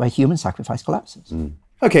collapses, where human sacrifice collapses.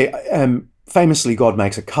 Okay, famously, God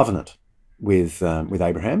makes a covenant with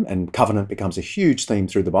Abraham, and covenant becomes a huge theme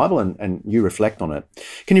through the Bible, and you reflect on it.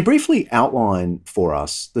 Can you briefly outline for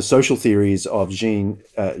us the social theories of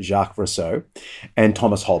Jean-Jacques Rousseau and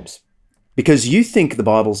Thomas Hobbes? Because you think the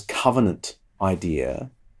Bible's covenant idea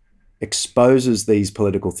exposes these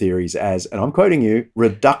political theories as, and I'm quoting you,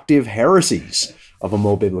 reductive heresies of a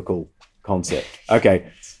more biblical concept. Okay,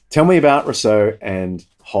 tell me about Rousseau and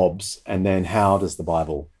Hobbes, and then how does the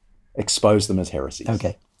Bible expose them as heresies?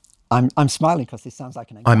 Okay. I'm smiling because this sounds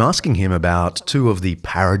like an... I'm asking him about two of the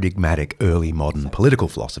paradigmatic early modern political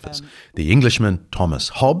philosophers, the Englishman Thomas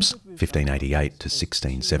Hobbes, 1588 to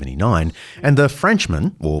 1679, and the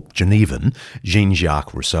Frenchman, or Genevan,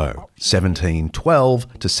 Jean-Jacques Rousseau, 1712 to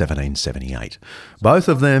 1778. Both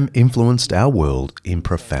of them influenced our world in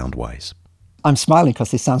profound ways. I'm smiling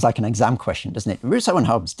because this sounds like an exam question, doesn't it? Rousseau and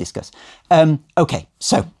Hobbes discuss. Okay,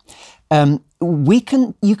 so...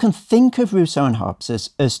 you can think of Rousseau and Hobbes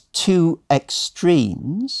as two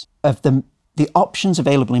extremes of the options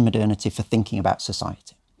available in modernity for thinking about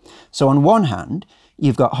society. So on one hand,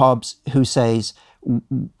 you've got Hobbes who says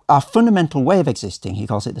our fundamental way of existing, he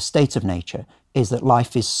calls it the state of nature, is that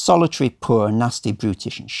life is solitary, poor, nasty,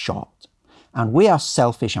 brutish, and short. And we are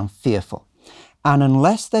selfish and fearful. And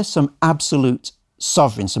unless there's some absolute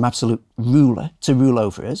sovereign, some absolute ruler to rule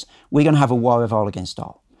over us, we're going to have a war of all against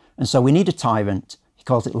all. And so we need a tyrant, he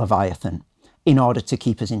calls it Leviathan, in order to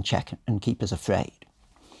keep us in check and keep us afraid.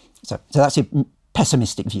 So that's a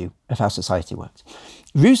pessimistic view of how society works.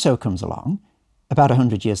 Rousseau comes along about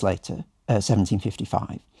 100 years later,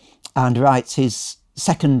 1755, and writes his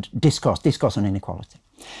second Discourse on Inequality,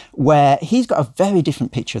 where he's got a very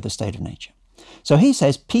different picture of the state of nature. So he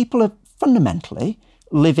says people are fundamentally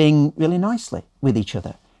living really nicely with each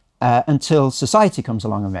other until society comes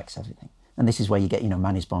along and wrecks everything. And this is where you get,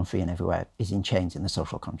 man is born free and everywhere is in chains in the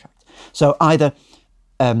social contract. So either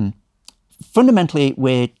fundamentally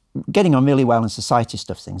we're getting on really well and society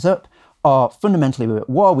stuffs things up, or fundamentally we're at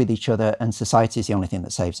war with each other and society is the only thing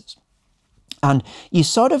that saves us. And you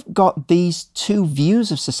sort of got these two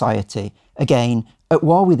views of society, again, at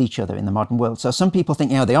war with each other in the modern world. So some people think,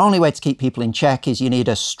 the only way to keep people in check is you need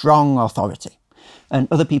a strong authority. And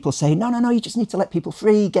other people say, no, you just need to let people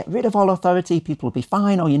free, get rid of all authority, people will be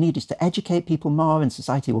fine. All you need is to educate people more and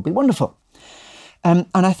society will be wonderful. And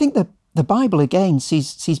I think that the Bible, again,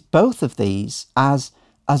 sees both of these as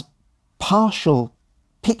partial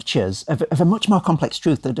pictures of a much more complex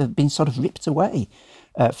truth that have been sort of ripped away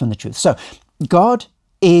from the truth. So God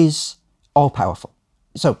is all-powerful.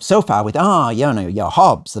 So far with, you're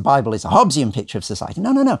Hobbes, the Bible is a Hobbesian picture of society.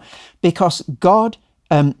 No. Because God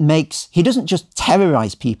he doesn't just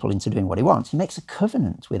terrorize people into doing what he wants. He makes a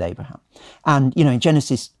covenant with Abraham. And, in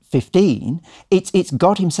Genesis 15, it's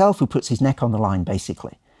God himself who puts his neck on the line,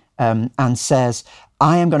 basically, and says,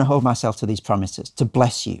 I am going to hold myself to these promises, to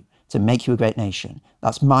bless you, to make you a great nation.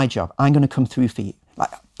 That's my job. I'm going to come through for you. Like,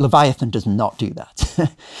 Leviathan does not do that.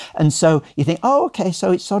 And so you think, okay,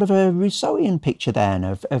 so it's sort of a Rousseauian picture then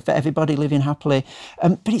of everybody living happily.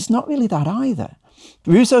 But it's not really that either.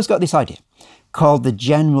 Rousseau's got this idea called the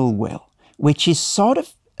general will, which is sort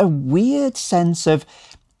of a weird sense of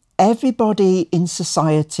everybody in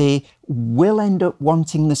society will end up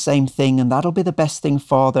wanting the same thing, and that'll be the best thing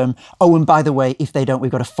for them. Oh, and by the way, if they don't,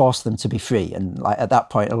 we've got to force them to be free. And like at that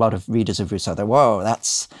point, a lot of readers of Rousseau, they're, whoa,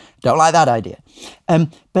 don't like that idea.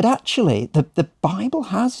 But actually, the Bible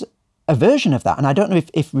has a version of that. And I don't know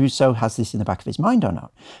if Rousseau has this in the back of his mind or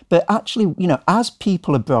not. But actually, as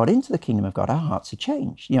people are brought into the kingdom of God, our hearts are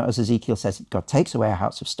changed. As Ezekiel says, God takes away our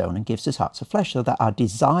hearts of stone and gives us hearts of flesh, so that our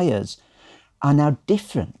desires are now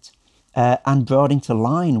different and brought into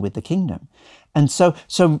line with the kingdom. And so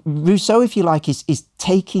Rousseau, if you like, is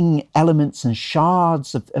taking elements and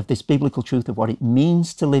shards of this biblical truth of what it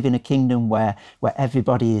means to live in a kingdom where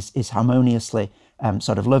everybody is harmoniously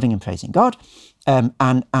sort of loving and praising God.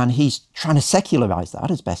 And he's trying to secularize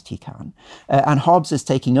that as best he can. And Hobbes is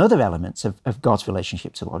taking other elements of God's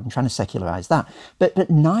relationship to the world and trying to secularize that. But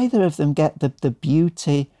neither of them get the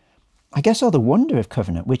beauty, I guess, or the wonder of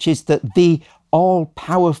covenant, which is that the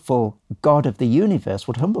all-powerful God of the universe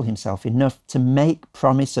would humble himself enough to make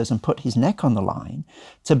promises and put his neck on the line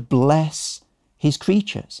to bless his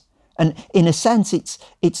creatures. And in a sense,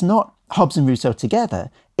 it's not Hobbes and Rousseau together.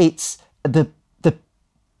 It's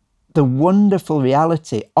the wonderful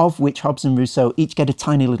reality of which Hobbes and Rousseau each get a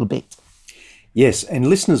tiny little bit. Yes, and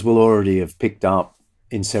listeners will already have picked up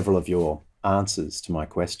in several of your answers to my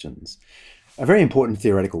questions a very important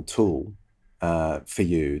theoretical tool for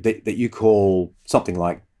you that you call something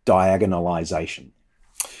like diagonalization.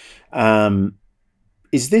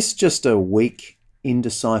 Is this just a weak,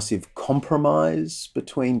 indecisive compromise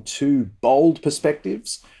between two bold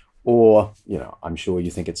perspectives? Or, I'm sure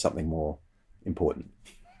you think it's something more important.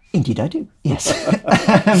 Indeed I do, yes.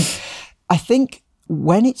 I think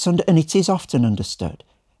when it's and it is often understood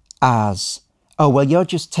as, oh, well, you're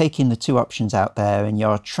just taking the two options out there and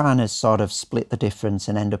you're trying to sort of split the difference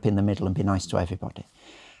and end up in the middle and be nice to everybody.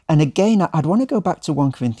 And again, I'd want to go back to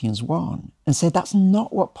 1 Corinthians 1 and say that's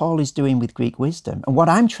not what Paul is doing with Greek wisdom. And what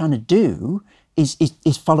I'm trying to do is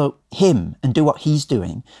follow him and do what he's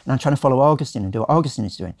doing. And I'm trying to follow Augustine and do what Augustine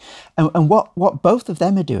is doing. And what both of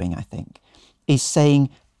them are doing, I think, is saying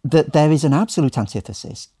that there is an absolute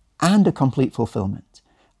antithesis and a complete fulfillment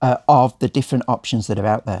of the different options that are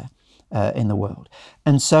out there in the world.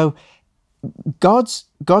 And so God's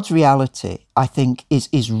reality, I think,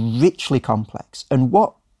 is richly complex. And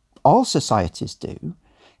what all societies do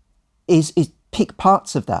is pick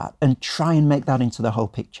parts of that and try and make that into the whole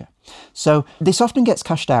picture. So this often gets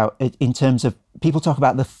cashed out in terms of, people talk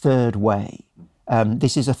about the third way.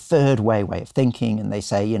 This is a third way of thinking, and they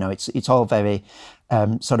say, it's all very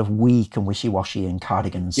sort of weak and wishy-washy and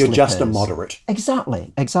cardigans. You're just a moderate.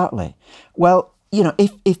 Exactly. Well,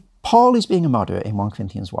 if Paul is being a moderate in 1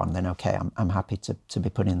 Corinthians 1, then okay, I'm happy to be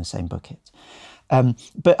put in the same bucket.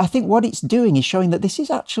 But I think what it's doing is showing that this is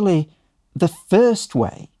actually the first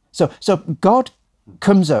way. So God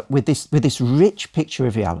comes up with this rich picture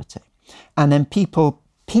of reality, and then people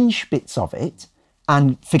pinch bits of it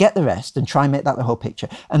and forget the rest and try and make that the whole picture.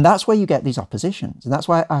 And that's where you get these oppositions. And that's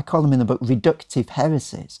why I call them in the book reductive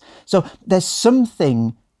heresies. So there's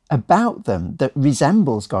something about them that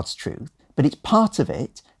resembles God's truth, but it's part of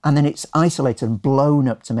it, and then it's isolated and blown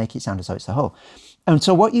up to make it sound as though it's the whole. And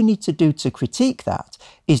so what you need to do to critique that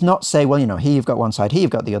is not say, well, here you've got one side, here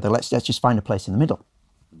you've got the other, let's just find a place in the middle.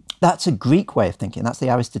 That's a Greek way of thinking. That's the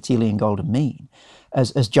Aristotelian golden mean,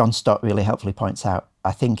 as John Stott really helpfully points out,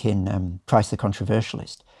 I think, in Christ the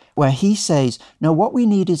Controversialist, where he says, no, what we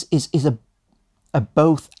need is a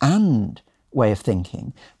both and way of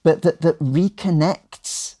thinking, but that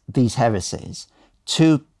reconnects these heresies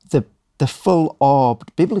to the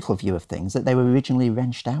full-orbed biblical view of things that they were originally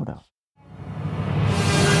wrenched out of.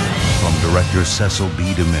 From director Cecil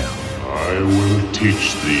B. DeMille, I will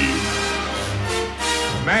teach thee.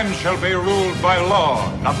 Men shall be ruled by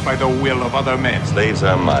law, not by the will of other men. Slaves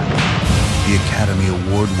are mine. The Academy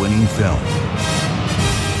Award-winning film.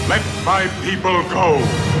 Let my people go.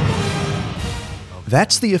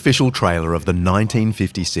 That's the official trailer of the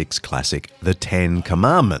 1956 classic The Ten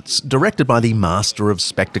Commandments, directed by the master of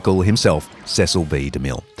spectacle himself, Cecil B.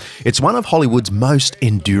 DeMille. It's one of Hollywood's most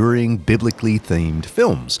enduring biblically themed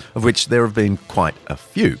films, of which there have been quite a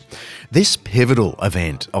few. This pivotal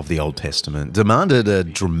event of the Old Testament demanded a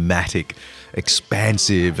dramatic,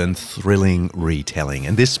 expansive and thrilling retelling,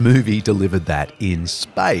 and this movie delivered that in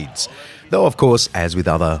spades. Though, of course, as with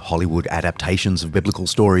other Hollywood adaptations of biblical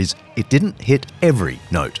stories, it didn't hit every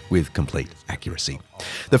note with complete accuracy.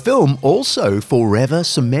 The film also forever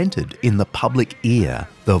cemented in the public ear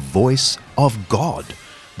the voice of God,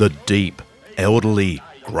 the deep, elderly,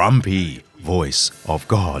 grumpy voice of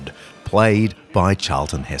God, played by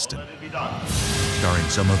Charlton Heston. Starring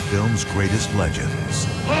some of film's greatest legends.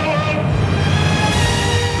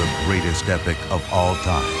 The greatest epic of all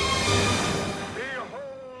time.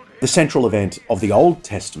 The central event of the Old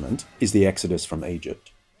Testament is the Exodus from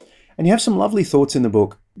Egypt. And you have some lovely thoughts in the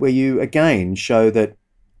book where you again show that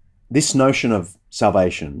this notion of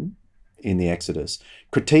salvation in the Exodus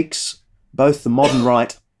critiques both the modern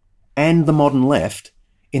right and the modern left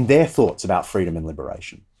in their thoughts about freedom and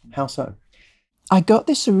liberation. How so? I got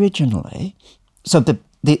this originally, so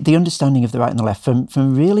the understanding of the right and the left, from a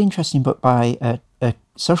really interesting book by a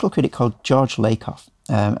social critic called George Lakoff.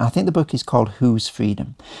 I think the book is called Whose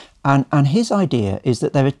Freedom? And his idea is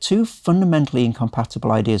that there are two fundamentally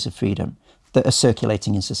incompatible ideas of freedom that are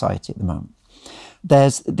circulating in society at the moment.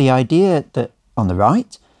 There's the idea that on the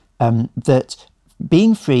right, that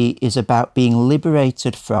being free is about being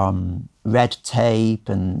liberated from red tape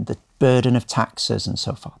and the burden of taxes and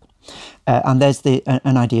so forth. And there's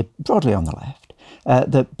an idea broadly on the left,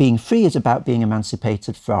 that being free is about being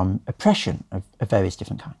emancipated from oppression of various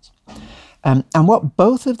different kinds. And what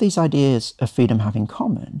both of these ideas of freedom have in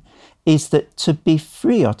common is that to be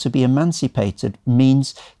free or to be emancipated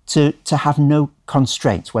means to have no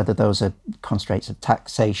constraints, whether those are constraints of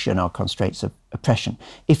taxation or constraints of oppression.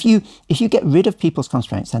 If you get rid of people's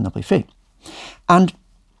constraints, then they'll be free. And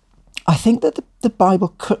I think that the Bible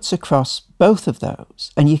cuts across both of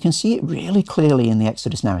those, and you can see it really clearly in the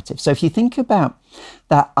Exodus narrative. So if you think about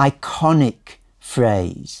that iconic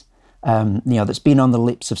phrase, that's been on the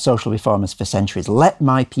lips of social reformers for centuries, let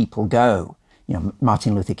my people go,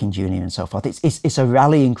 Martin Luther King Jr. and so forth. It's a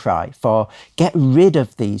rallying cry for get rid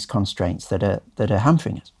of these constraints that are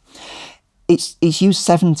hampering us. It's used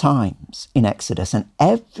 7 times in Exodus, and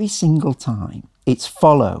every single time it's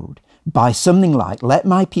followed by something like, let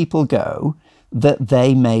my people go that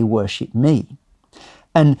they may worship me.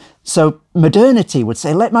 And so modernity would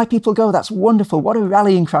say, let my people go, that's wonderful, what a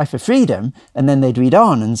rallying cry for freedom. And then they'd read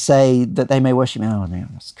on and say that they may worship me. Oh,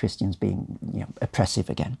 that's Christians being oppressive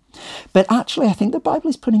again. But actually, I think the Bible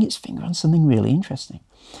is putting its finger on something really interesting,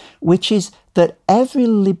 which is that every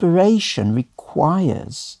liberation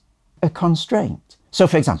requires a constraint. So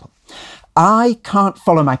for example, I can't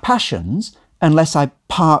follow my passions unless I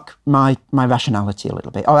park my rationality a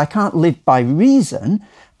little bit, or I can't live by reason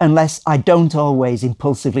unless I don't always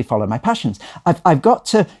impulsively follow my passions. I've got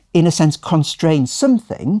to, in a sense, constrain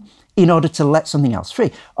something in order to let something else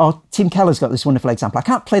free. Or Tim Keller's got this wonderful example. I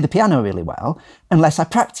can't play the piano really well unless I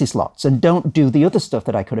practice lots and don't do the other stuff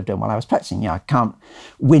that I could have done while I was practicing. I can't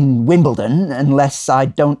win Wimbledon unless I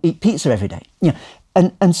don't eat pizza every day.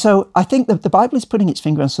 And so I think that the Bible is putting its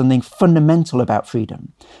finger on something fundamental about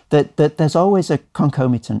freedom, that there's always a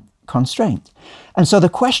concomitant constraint. And so the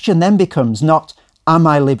question then becomes not, am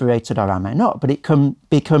I liberated or am I not? But it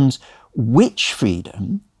becomes, which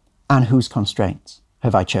freedom and whose constraints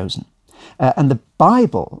have I chosen? And the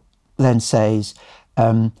Bible then says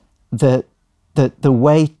that the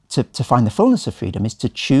way to find the fullness of freedom is to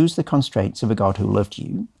choose the constraints of a God who loved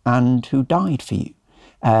you and who died for you,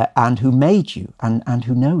 and who made you and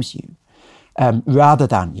who knows you. Rather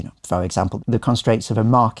than, for example, the constraints of a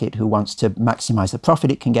market who wants to maximize the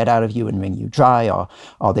profit it can get out of you and wring you dry,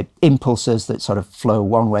 or the impulses that sort of flow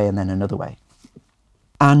one way and then another way.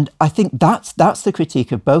 And I think that's the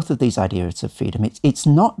critique of both of these ideas of freedom. It's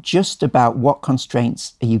not just about what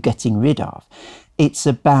constraints are you getting rid of. It's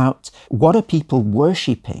about what are people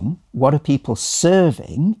worshipping, what are people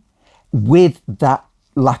serving with that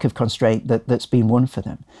lack of constraint that's been won for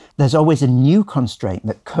them. There's always a new constraint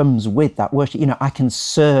that comes with that worship. I can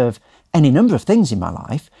serve any number of things in my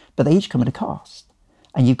life, but they each come at a cost.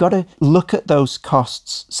 And you've got to look at those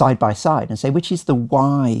costs side by side and say, which is the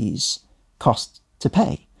wise cost to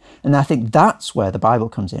pay? And I think that's where the Bible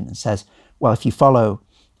comes in and says, well, if you follow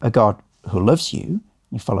a God who loves you,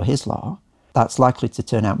 you follow his law, that's likely to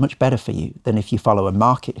turn out much better for you than if you follow a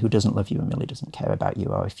market who doesn't love you and really doesn't care about you,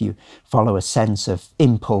 or if you follow a sense of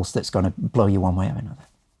impulse that's going to blow you one way or another.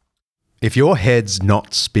 If your head's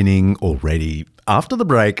not spinning already, after the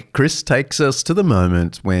break, Chris takes us to the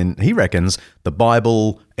moment when he reckons the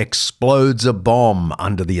Bible explodes a bomb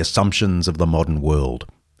under the assumptions of the modern world.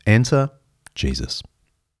 Enter Jesus.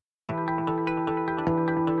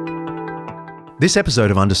 This episode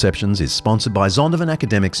of Undeceptions is sponsored by Zondervan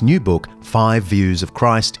Academic's new book, 5 Views of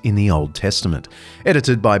Christ in the Old Testament,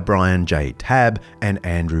 edited by Brian J. Tabb and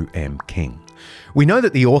Andrew M. King. We know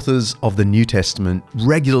that the authors of the New Testament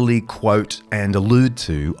regularly quote and allude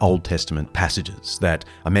to Old Testament passages that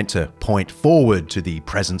are meant to point forward to the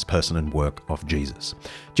presence, person, and work of Jesus.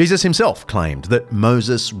 Jesus himself claimed that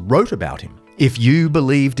Moses wrote about him. If you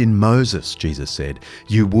believed in Moses, Jesus said,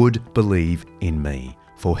 you would believe in me,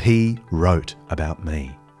 for he wrote about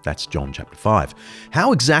me. That's John chapter 5.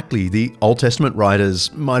 How exactly the Old Testament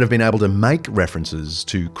writers might have been able to make references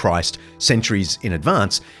to Christ centuries in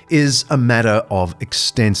advance is a matter of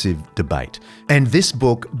extensive debate. And this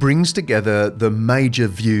book brings together the major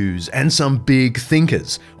views and some big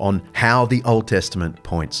thinkers on how the Old Testament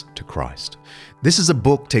points to Christ. This is a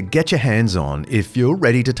book to get your hands on if you're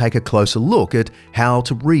ready to take a closer look at how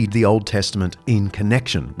to read the Old Testament in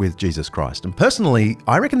connection with Jesus Christ. And personally,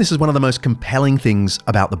 I reckon this is one of the most compelling things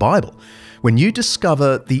about the Bible. When you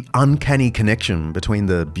discover the uncanny connection between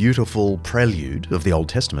the beautiful prelude of the Old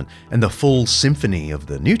Testament and the full symphony of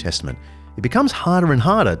the New Testament, it becomes harder and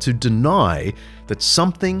harder to deny that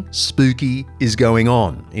something spooky is going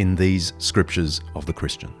on in these scriptures of the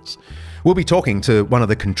Christians. We'll be talking to one of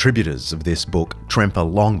the contributors of this book, Tremper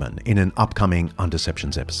Longman, in an upcoming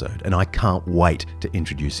Undeceptions episode, and I can't wait to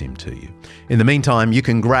introduce him to you. In the meantime, you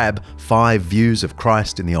can grab 5 Views of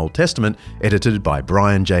Christ in the Old Testament, edited by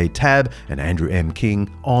Brian J. Tabb and Andrew M. King,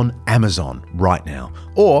 on Amazon right now,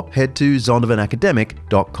 or head to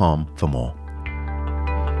zondervanacademic.com for more.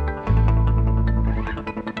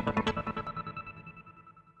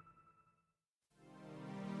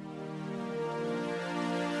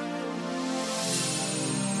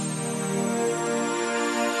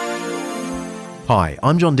 Hi,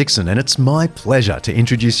 I'm John Dixon, and it's my pleasure to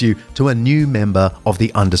introduce you to a new member of the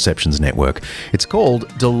Undeceptions Network. It's called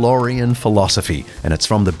DeLorean Philosophy, and it's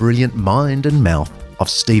from the brilliant mind and mouth of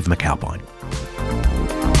Steve McAlpine.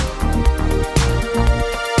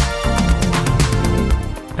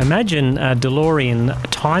 Imagine a DeLorean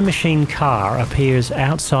time machine car appears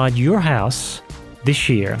outside your house this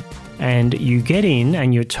year, and you get in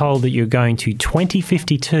and you're told that you're going to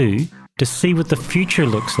 2052 to see what the future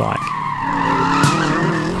looks like.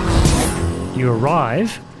 You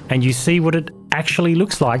arrive and you see what it actually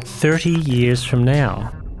looks like 30 years from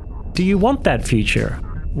now. Do you want that future?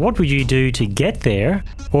 What would you do to get there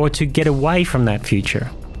or to get away from that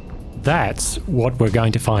future? That's what we're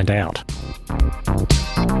going to find out.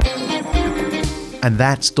 And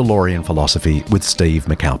that's DeLorean Philosophy with Steve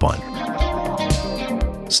McAlpine.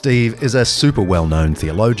 Steve is a super well-known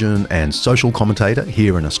theologian and social commentator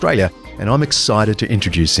here in Australia, and I'm excited to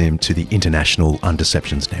introduce him to the International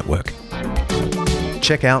Undeceptions Network.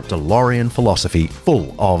 Check out DeLorean Philosophy,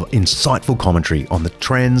 full of insightful commentary on the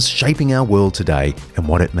trends shaping our world today and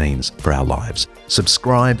what it means for our lives.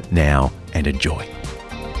 Subscribe now and enjoy.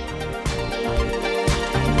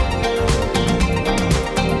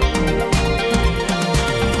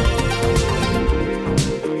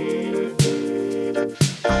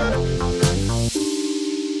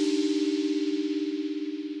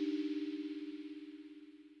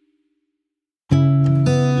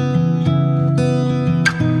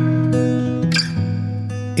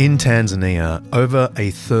 In Tanzania, over a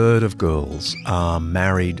third of girls are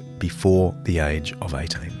married before the age of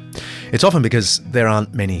 18. It's often because there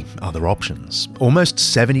aren't many other options. Almost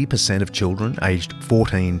 70% of children aged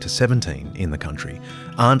 14 to 17 in the country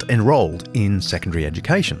aren't enrolled in secondary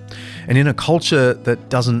education. And in a culture that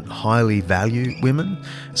doesn't highly value women,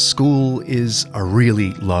 school is a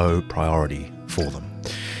really low priority for them.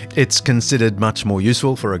 It's considered much more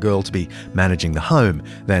useful for a girl to be managing the home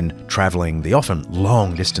than travelling the often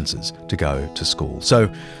long distances to go to school.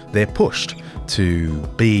 So they're pushed to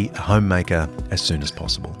be a homemaker as soon as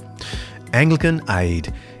possible. Anglican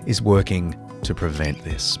Aid is working to prevent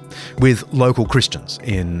this. With local Christians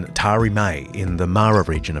in Tarime in the Mara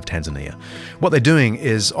region of Tanzania, what they're doing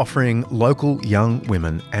is offering local young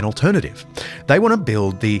women an alternative. They want to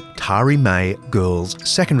build the Tarime Girls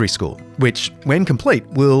Secondary School, which, when complete,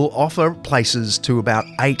 will offer places to about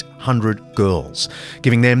 800 girls,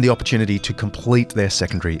 giving them the opportunity to complete their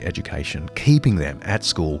secondary education, keeping them at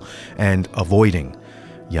school and avoiding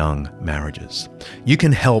young marriages. You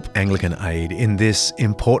can help Anglican Aid in this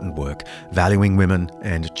important work, valuing women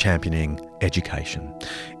and championing education.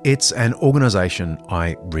 It's an organisation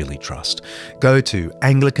I really trust. Go to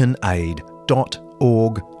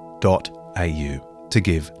anglicanaid.org.au to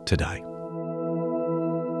give today.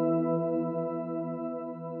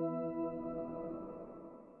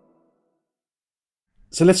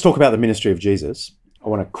 So let's talk about the ministry of Jesus. I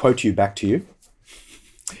want to quote you back to you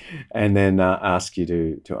and then ask you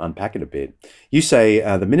to unpack it a bit. You say,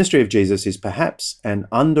 the ministry of Jesus is perhaps an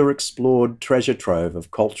underexplored treasure trove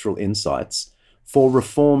of cultural insights for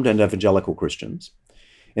Reformed and evangelical Christians.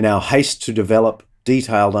 In our haste to develop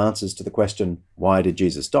detailed answers to the question, why did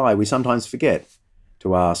Jesus die, we sometimes forget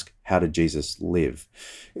to ask, how did Jesus live?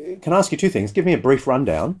 Can I ask you two things? Give me a brief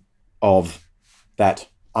rundown of that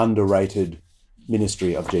underrated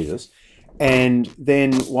ministry of Jesus, and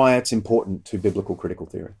then why it's important to biblical critical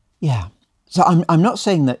theory. Yeah. So I'm not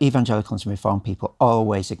saying that evangelicals and Reformed people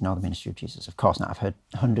always ignore the ministry of Jesus. Of course not. I've heard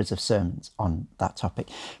hundreds of sermons on that topic.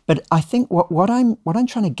 But I think what I'm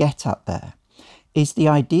trying to get at there is the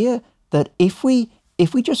idea that if we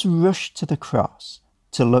just rush to the cross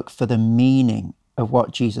to look for the meaning of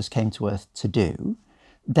what Jesus came to earth to do,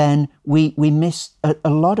 then we miss a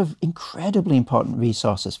lot of incredibly important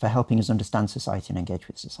resources for helping us understand society and engage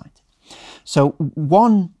with society. So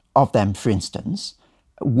one of them, for instance,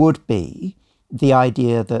 would be the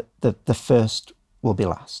idea that the first will be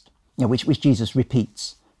last, which Jesus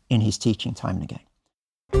repeats in his teaching time and again.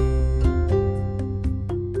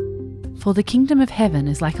 For the kingdom of heaven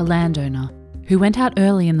is like a landowner who went out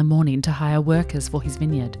early in the morning to hire workers for his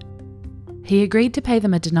vineyard. He agreed to pay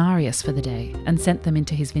them a denarius for the day and sent them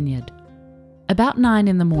into his vineyard. About 9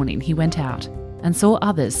 in the morning he went out and saw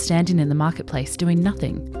others standing in the marketplace doing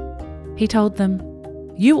nothing. He told them,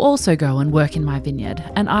 "You also go and work in my vineyard,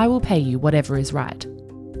 and I will pay you whatever is right."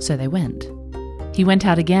 So they went. He went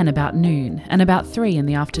out again about noon, and about 3 in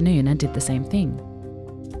the afternoon, and did the same thing.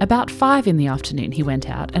 About 5 in the afternoon he went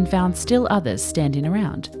out and found still others standing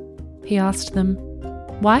around. He asked them,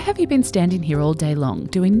 "Why have you been standing here all day long,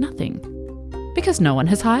 doing nothing?" "Because no one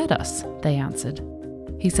has hired us," they answered.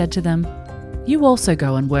 He said to them, "You also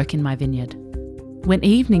go and work in my vineyard." When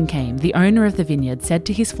evening came, the owner of the vineyard said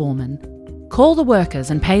to his foreman, "Call the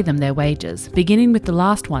workers and pay them their wages, beginning with the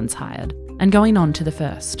last ones hired and going on to the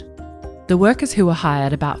first." The workers who were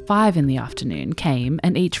hired about 5 in the afternoon came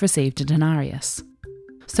and each received a denarius.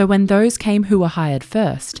 So when those came who were hired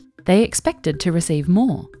first, they expected to receive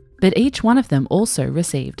more, but each one of them also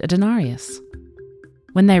received a denarius.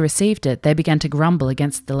 When they received it, they began to grumble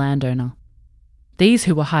against the landowner. "These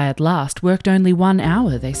who were hired last worked only 1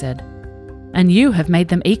 hour," they said. "And you have made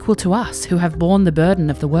them equal to us who have borne the burden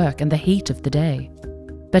of the work and the heat of the day."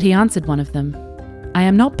 But he answered one of them, "I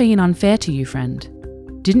am not being unfair to you, friend.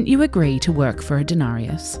 Didn't you agree to work for a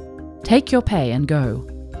denarius? Take your pay and go.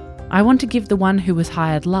 I want to give the one who was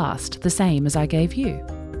hired last the same as I gave you.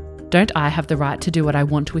 Don't I have the right to do what I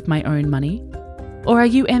want with my own money? Or are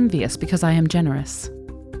you envious because I am generous?"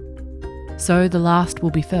 So the last will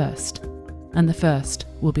be first, and the first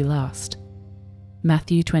will be last.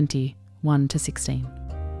 Matthew 20, 1-16.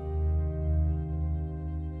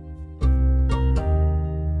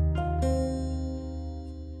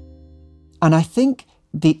 And I think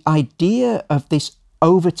the idea of this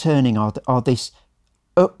overturning or this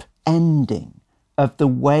upending of the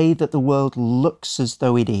way that the world looks as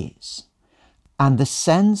though it is, and the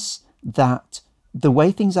sense that the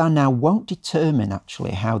way things are now won't determine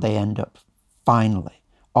actually how they end up finally,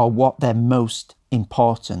 or what their most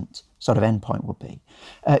important sort of endpoint will be,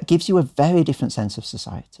 gives you a very different sense of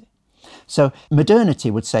society. So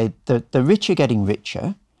modernity would say that the rich are getting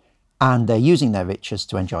richer and they're using their riches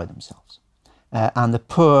to enjoy themselves. And the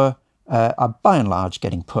poor are by and large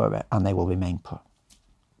getting poorer and they will remain poor.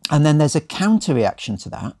 And then there's a counter-reaction to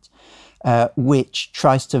that, which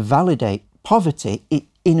tries to validate poverty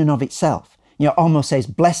in and of itself. Almost says,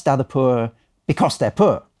 blessed are the poor because they're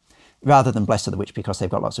poor, rather than blessed are the rich because they've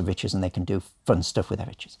got lots of riches and they can do fun stuff with their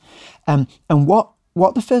riches. And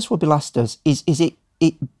what the first will be last does is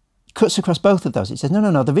it cuts across both of those. It says,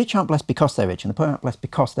 no, the rich aren't blessed because they're rich and the poor aren't blessed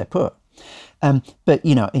because they're poor. But,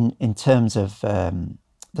 in terms of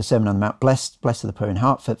the Sermon on the Mount, blessed are the poor in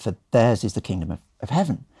heart, for theirs is the kingdom of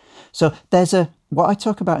heaven. So there's what I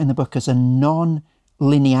talk about in the book as a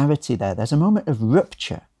non-linearity there. There's a moment of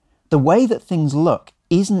rupture. The way that things look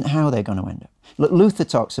isn't how they're going to end up. Luther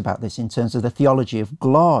talks about this in terms of the theology of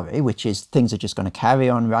glory, which is things are just going to carry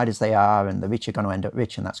on right as they are, and the rich are going to end up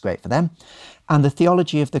rich, and that's great for them. And the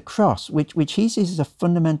theology of the cross, which he sees as a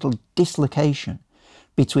fundamental dislocation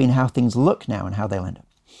between how things look now and how they'll end up.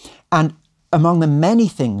 And among the many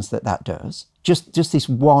things that does, just this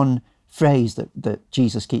one phrase that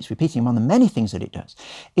Jesus keeps repeating, among the many things that it does,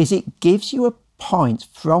 is it gives you a point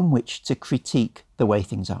from which to critique the way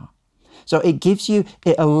things are. So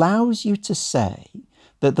it allows you to say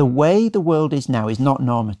that the way the world is now is not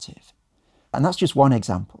normative. And that's just one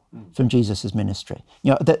example from Jesus' ministry.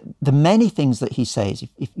 The many things that he says,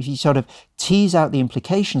 if you sort of tease out the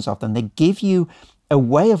implications of them, they give you a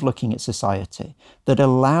way of looking at society that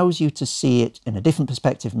allows you to see it in a different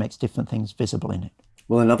perspective, makes different things visible in it.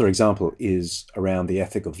 Well, another example is around the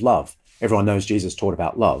ethic of love. Everyone knows Jesus taught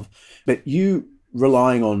about love, but you,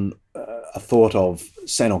 relying on a thought of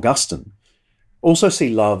St. Augustine, also see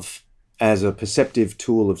love as a perceptive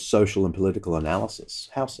tool of social and political analysis.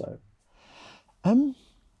 How so?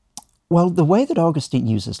 Well, the way that Augustine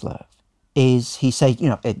uses love is he says,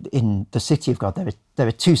 in the city of God, there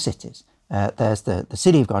are two cities. There's the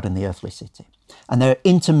city of God and the earthly city. And they're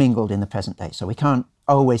intermingled in the present day. So we can't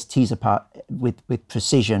always tease apart with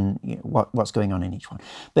precision what's going on in each one.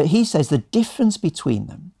 But he says the difference between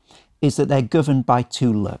them is that they're governed by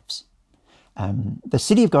two loves. The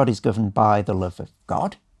city of God is governed by the love of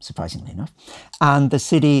God, surprisingly enough, and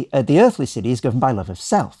the earthly city is governed by love of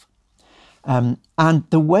self. And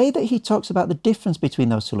the way that he talks about the difference between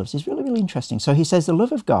those two loves is really, really interesting. So he says the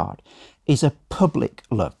love of God is a public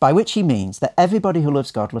love, by which he means that everybody who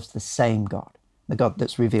loves God loves the same God, the God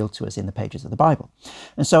that's revealed to us in the pages of the Bible.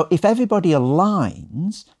 And so if everybody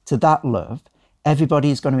aligns to that love,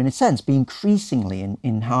 everybody is going to, in a sense, be increasingly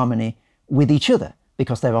in harmony with each other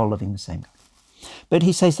because they're all loving the same God. But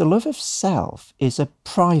he says the love of self is a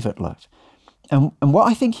private love. And what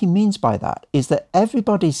I think he means by that is that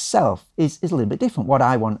everybody's self is a little bit different. What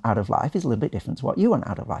I want out of life is a little bit different to what you want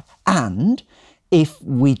out of life. And if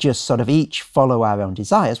we just sort of each follow our own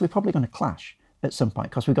desires, we're probably going to clash at some point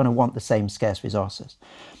because we're going to want the same scarce resources.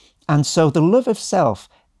 And so the love of self,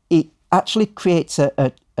 it actually creates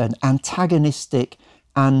an antagonistic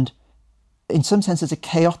and, in some senses, a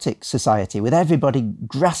chaotic society with everybody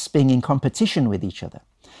grasping in competition with each other.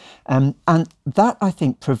 And that, I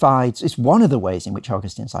think, is one of the ways in which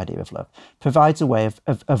Augustine's idea of love provides a way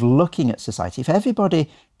of looking at society. If everybody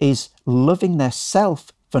is loving their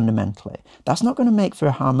self fundamentally, that's not going to make for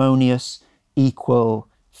a harmonious, equal,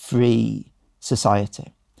 free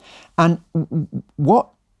society. And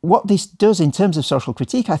what this does in terms of social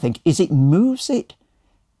critique, I think, is it moves it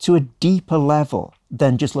to a deeper level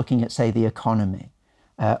than just looking at, say, the economy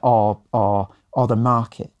or the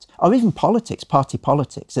market, or even politics, party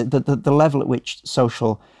politics, the level at which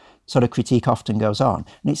social sort of critique often goes on.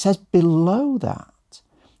 And it says below that,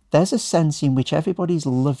 there's a sense in which everybody's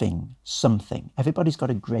loving something. Everybody's got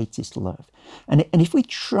a greatest love. And if we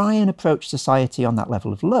try and approach society on that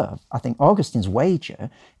level of love, I think Augustine's wager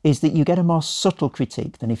is that you get a more subtle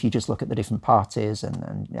critique than if you just look at the different parties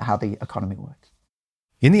and how the economy works.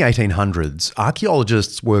 In the 1800s,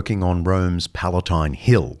 archaeologists working on Rome's Palatine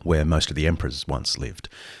Hill, where most of the emperors once lived,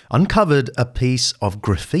 uncovered a piece of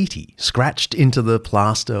graffiti scratched into the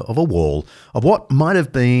plaster of a wall of what might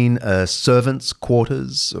have been a servant's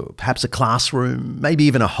quarters, or perhaps a classroom, maybe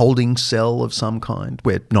even a holding cell of some kind.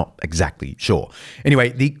 We're not exactly sure. Anyway,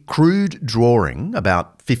 the crude drawing,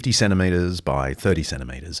 about 50 centimetres by 30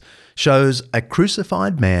 centimetres, shows a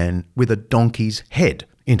crucified man with a donkey's head,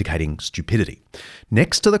 indicating stupidity.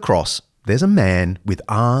 Next to the cross, there's a man with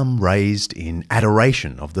arm raised in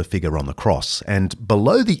adoration of the figure on the cross, and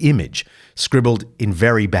below the image, scribbled in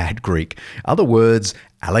very bad Greek, are the words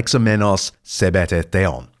Alexamenos sebete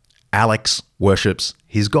theon. Alex worships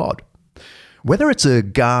his God. Whether it's a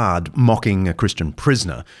guard mocking a Christian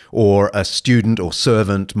prisoner, or a student or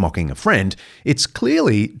servant mocking a friend, it's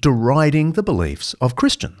clearly deriding the beliefs of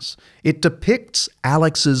Christians. It depicts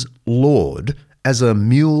Alex's Lord as a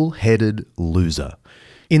mule-headed loser.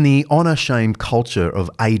 In the honour-shame culture of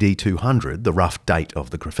AD 200, the rough date of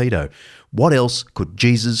the Graffito, what else could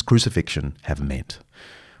Jesus' crucifixion have meant?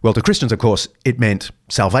 Well, to Christians, of course, it meant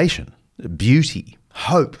salvation, beauty,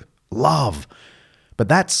 hope, love. But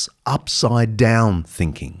that's upside-down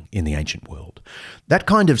thinking in the ancient world. That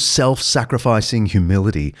kind of self-sacrificing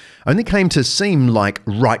humility only came to seem like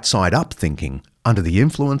right-side-up thinking under the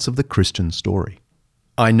influence of the Christian story.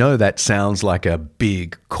 I know that sounds like a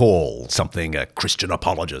big call, something a Christian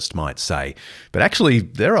apologist might say, but actually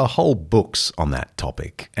there are whole books on that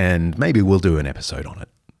topic, and maybe we'll do an episode on it.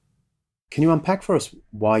 Can you unpack for us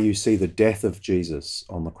why you see the death of Jesus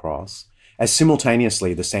on the cross as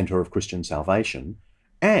simultaneously the centre of Christian salvation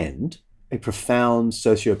and a profound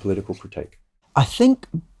socio-political critique? I think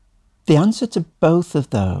the answer to both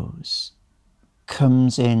of those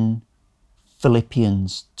comes in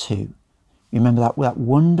Philippians 2. Remember that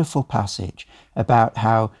wonderful passage about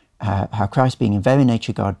how Christ, being in very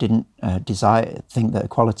nature God, didn't think that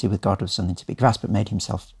equality with God was something to be grasped, but made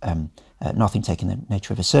himself nothing, taking the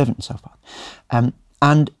nature of a servant and so forth.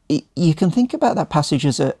 You can think about that passage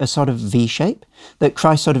as a sort of V shape, that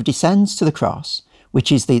Christ sort of descends to the cross,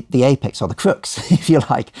 which is the apex or the crux, if you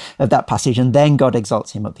like, of that passage, and then God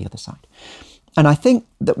exalts him up the other side. And I think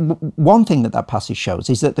that one thing that passage shows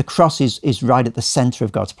is that the cross is right at the centre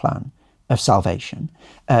of God's plan of salvation.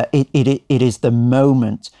 It is the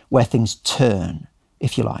moment where things turn,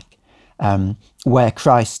 if you like, where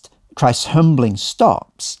Christ's humbling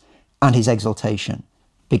stops and his exaltation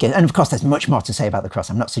begins. And of course, there's much more to say about the cross.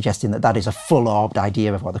 I'm not suggesting that is a full-orbed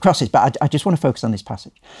idea of what the cross is, but I just want to focus on this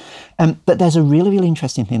passage. But there's a really, really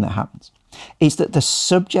interesting thing that happens. It's that the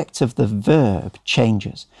subject of the verb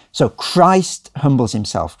changes. So Christ humbles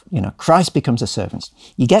himself, Christ becomes a servant.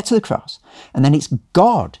 You get to the cross, and then it's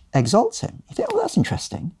God exalts him. You think, well, that's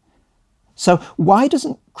interesting. So why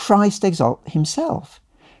doesn't Christ exalt himself?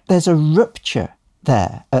 There's a rupture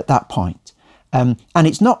there at that point. And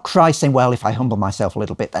it's not Christ saying, well, if I humble myself a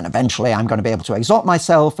little bit, then eventually I'm going to be able to exalt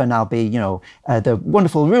myself and I'll be, the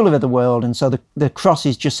wonderful ruler of the world. And so the cross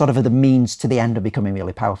is just sort of the means to the end of becoming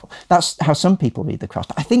really powerful. That's how some people read the cross.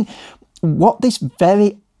 But I think what this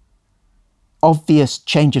very obvious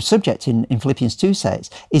change of subject in Philippians 2 says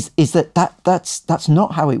is that's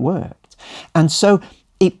not how it worked. And so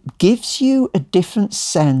it gives you a different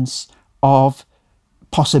sense of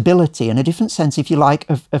possibility and a different sense, if you like,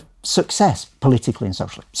 of success politically and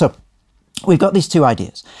socially. So we've got these two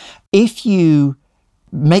ideas. If you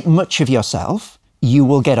make much of yourself, you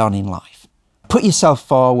will get on in life. Put yourself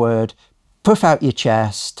forward, puff out your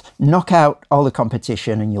chest, knock out all the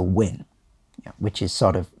competition, and you'll win, which is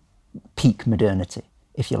sort of peak modernity,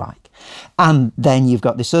 if you like. And then you've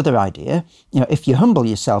got this other idea, if you humble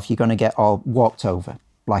yourself, you're going to get all walked over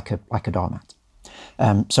like a doormat.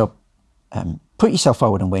 Put yourself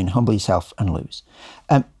forward and win, humble yourself and lose.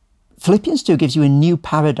 Philippians 2 gives you a new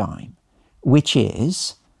paradigm, which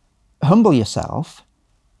is humble yourself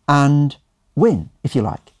and win, if you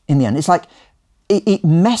like, in the end. It's like it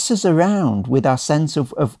messes around with our sense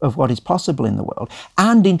of what is possible in the world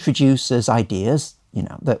and introduces ideas,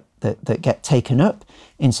 that get taken up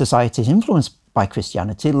in societies influenced by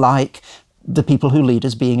Christianity, like the people who lead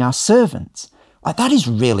us being our servants. Like, that is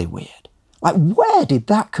really weird. Like, where did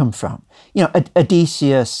that come from?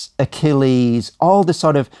 Odysseus, Achilles, all the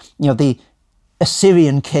sort of, the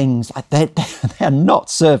Assyrian kings, like they are not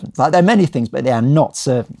servants. Like, they're many things, but they are not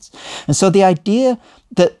servants. And so the idea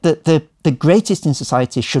that the greatest in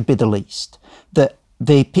society should be the least, that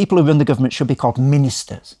the people who run the government should be called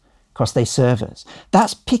ministers because they serve us,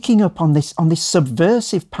 that's picking up on this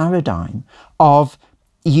subversive paradigm of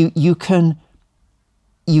you can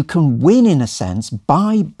win, in a sense,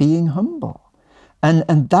 by being humble.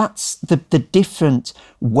 And that's the different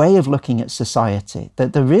way of looking at society,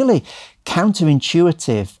 the really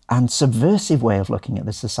counterintuitive and subversive way of looking at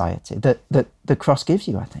the society that the cross gives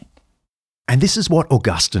you, I think. And this is what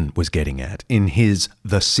Augustine was getting at in his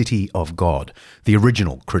The City of God, the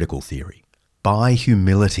original critical theory. By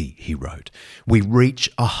humility, he wrote, we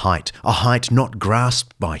reach a height not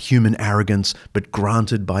grasped by human arrogance, but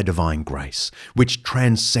granted by divine grace, which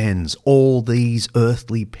transcends all these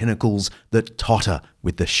earthly pinnacles that totter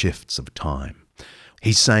with the shifts of time.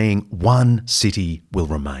 He's saying one city will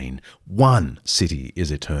remain. One city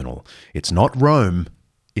is eternal. It's not Rome,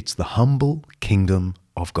 it's the humble kingdom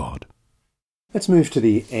of God. Let's move to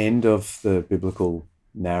the end of the biblical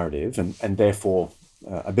narrative and therefore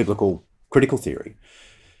a biblical critical theory,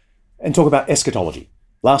 and talk about eschatology.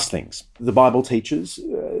 Last things. The Bible teaches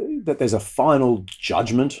that there's a final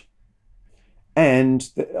judgment and,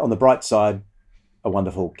 on the bright side, a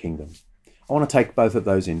wonderful kingdom. I want to take both of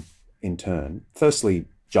those in turn. Firstly,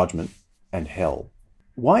 judgment and hell.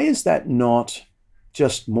 Why is that not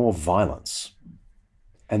just more violence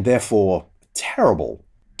and therefore terrible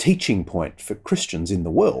teaching point for Christians in the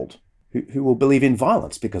world who will believe in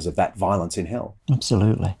violence because of that violence in hell?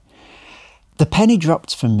 Absolutely. The penny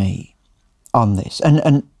dropped for me on this,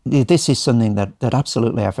 and this is something that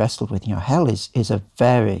absolutely I've wrestled with. Hell is a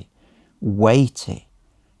very weighty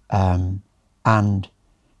and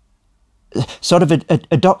sort of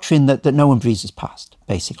a doctrine that no one breezes past,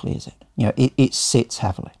 basically, is it? It sits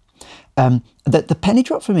heavily. The penny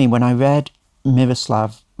dropped for me when I read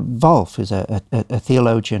Miroslav Volf, who's a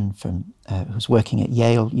theologian who's working at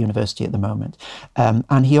Yale University at the moment.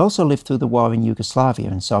 And he also lived through the war in Yugoslavia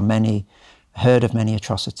and heard of many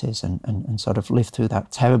atrocities and sort of lived through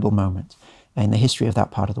that terrible moment in the history of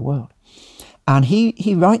that part of the world. And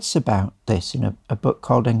he writes about this in a book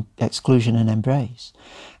called Exclusion and Embrace.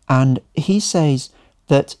 And he says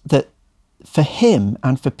that for him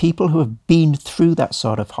and for people who have been through that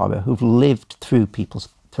sort of horror, who've lived through people's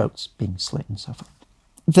throats being slit and so forth,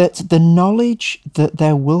 that the knowledge that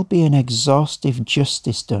there will be an exhaustive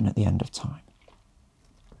justice done at the end of time,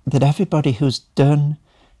 that everybody who's done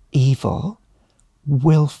evil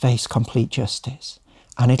will face complete justice,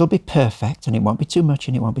 and it'll be perfect, and it won't be too much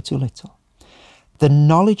and it won't be too little. The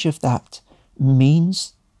knowledge of that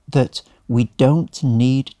means that we don't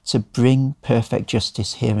need to bring perfect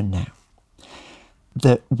justice here and now.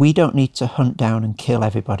 That we don't need to hunt down and kill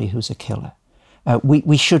everybody who's a killer.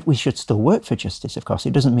 We should still work for justice, of course.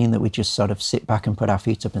 It doesn't mean that we just sort of sit back and put our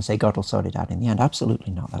feet up and say, God will sort it out in the end.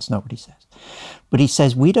 Absolutely not. That's not what he says. But he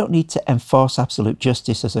says we don't need to enforce absolute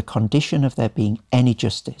justice as a condition of there being any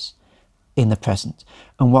justice in the present.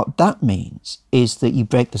 And what that means is that you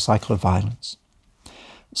break the cycle of violence.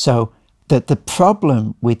 So that the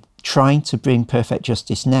problem with trying to bring perfect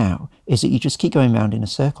justice now is that you just keep going around in a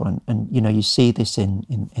circle. And you see this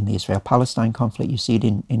in the Israel-Palestine conflict, you see it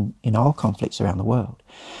in all conflicts around the world.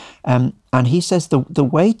 And he says the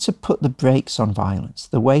way to put the brakes on violence,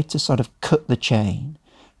 the way to sort of cut the chain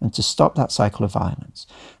and to stop that cycle of violence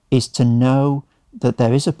is to know that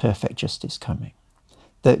there is a perfect justice coming,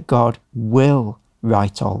 that God will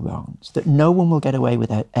right all wrongs, that no one will get away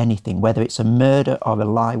with anything, whether it's a murder or a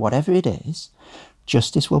lie, whatever it is.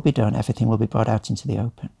 Justice will be done, everything will be brought out into the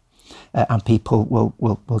open, and people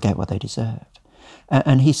will get what they deserve.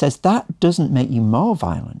 And he says that doesn't make you more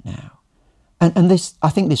violent now. And this,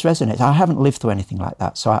 I think this resonates. I haven't lived through anything like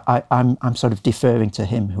that, so I'm sort of deferring to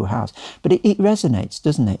him who has. But it resonates,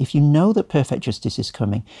 doesn't it? If you know that perfect justice is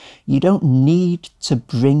coming, you don't need to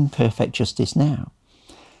bring perfect justice now.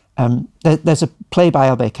 There's a play by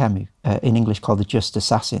Albert Camus in English called The Just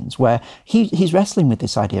Assassins, where he's wrestling with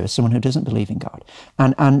this idea as someone who doesn't believe in God.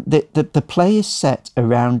 And the play is set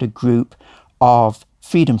around a group of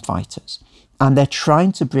freedom fighters, and they're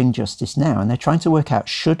trying to bring justice now, and they're trying to work out,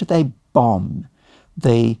 should they put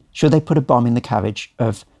a bomb in the carriage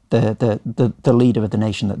of the leader of the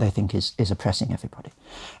nation that they think is oppressing everybody.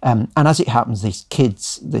 And as it happens, these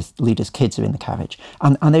leader's kids are in the carriage,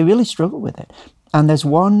 and they really struggle with it. And there's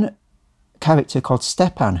one character called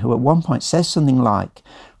Stepan who at one point says something like,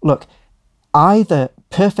 look, either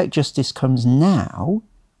perfect justice comes now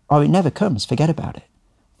or it never comes, forget about it.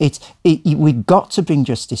 We've got to bring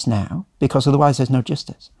justice now because otherwise there's no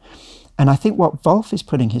justice. And I think what Volf is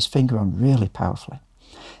putting his finger on really powerfully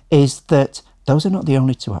is that those are not the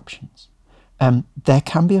only two options. There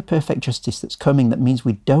can be a perfect justice that's coming that means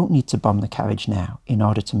we don't need to bomb the carriage now in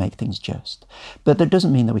order to make things just. But that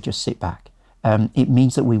doesn't mean that we just sit back. It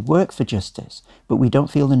means that we work for justice, but we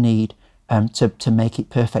don't feel the need to make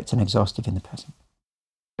it perfect and exhaustive in the present.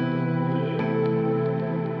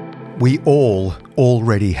 We all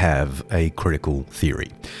already have a critical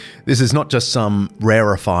theory. This is not just some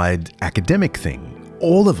rarefied academic thing.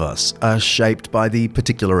 All of us are shaped by the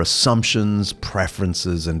particular assumptions,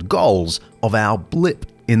 preferences, and goals of our blip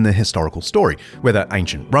in the historical story, whether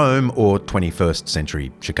ancient Rome or 21st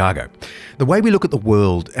century Chicago. The way we look at the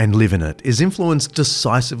world and live in it is influenced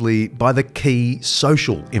decisively by the key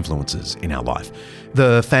social influences in our life.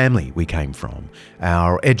 The family we came from,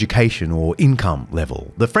 our education or income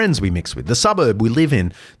level, the friends we mix with, the suburb we live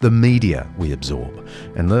in, the media we absorb,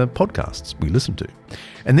 and the podcasts we listen to.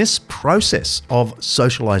 And this process of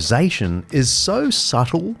socialization is so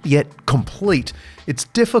subtle yet complete, it's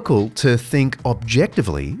difficult to think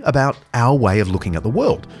objectively about our way of looking at the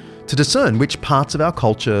world, to discern which parts of our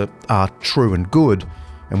culture are true and good,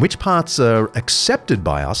 and which parts are accepted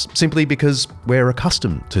by us simply because we're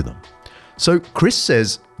accustomed to them. So Chris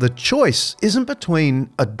says the choice isn't between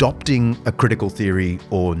adopting a critical theory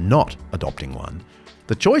or not adopting one.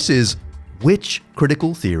 The choice is, which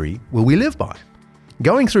critical theory will we live by?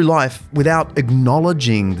 Going through life without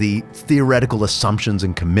acknowledging the theoretical assumptions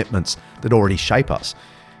and commitments that already shape us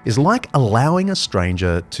is like allowing a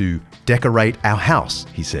stranger to decorate our house,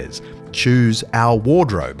 he says, choose our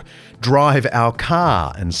wardrobe, drive our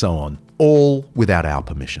car, and so on, all without our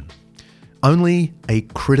permission. Only a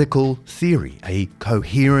critical theory, a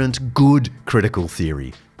coherent, good critical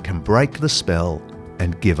theory, can break the spell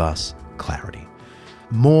and give us clarity.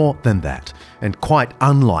 more than that, and quite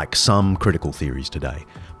unlike some critical theories today.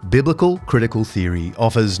 Biblical critical theory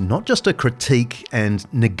offers not just a critique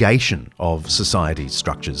and negation of society's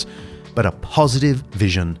structures, but a positive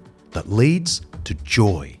vision that leads to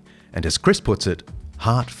joy and, as Chris puts it,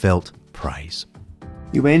 heartfelt praise.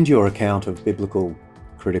 You end your account of biblical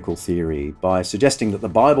critical theory by suggesting that the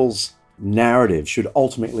Bible's narrative should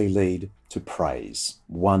ultimately lead to praise,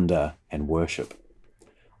 wonder, and worship.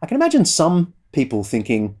 I can imagine some people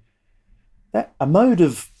thinking that a mode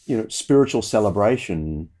of spiritual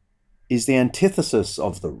celebration is the antithesis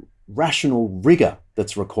of the rational rigor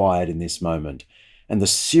that's required in this moment and the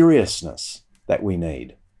seriousness that we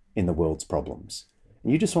need in the world's problems.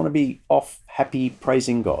 And you just want to be off happy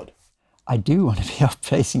praising God. I do want to be off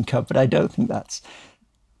praising God, but I don't think that's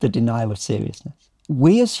the denial of seriousness.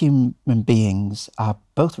 We as human beings are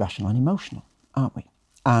both rational and emotional, aren't we?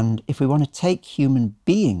 And if we want to take human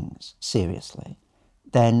beings seriously,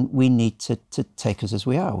 then we need to take us as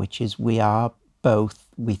we are, which is we are both,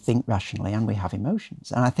 we think rationally and we have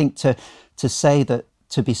emotions. And I think to say that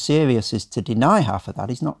to be serious is to deny half of that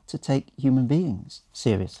is not to take human beings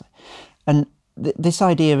seriously. And this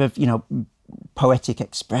idea of, poetic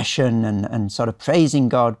expression and sort of praising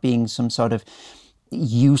God being some sort of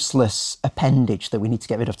useless appendage that we need to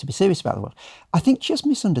get rid of to be serious about the world, I think just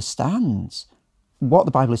misunderstands what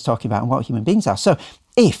the Bible is talking about and what human beings are. So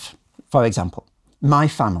if, for example, my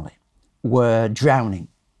family were drowning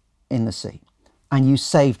in the sea and you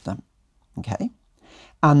saved them, okay?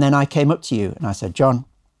 And then I came up to you and I said, John,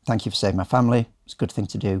 thank you for saving my family. It's a good thing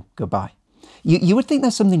to do. Goodbye. You would think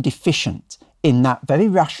there's something deficient in that very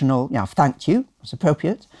rational, thank you, it's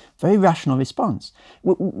appropriate, very rational response.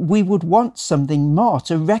 We would want something more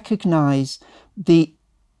to recognise the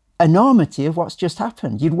enormity of what's just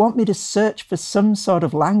happened. You'd want me to search for some sort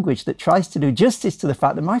of language that tries to do justice to the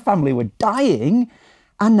fact that my family were dying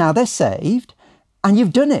and now they're saved and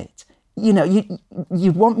you've done it.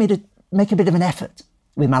 You'd want me to make a bit of an effort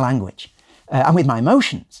with my language and with my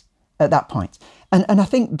emotions at that point. And I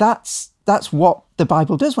think that's what the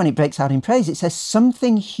Bible does when it breaks out in praise. It says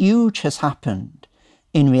something huge has happened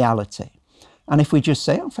in reality. And if we just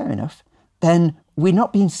say, oh, fair enough, then we're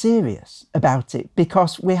not being serious about it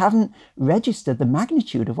because we haven't registered the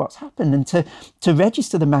magnitude of what's happened. And to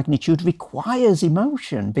register the magnitude requires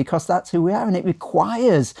emotion because that's who we are. And it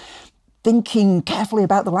requires thinking carefully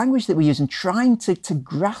about the language that we use and trying to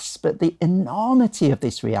grasp at the enormity of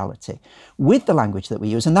this reality with the language that we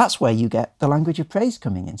use. And that's where you get the language of praise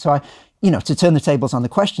coming in. So to turn the tables on the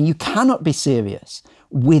question, you cannot be serious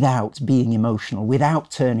without being emotional,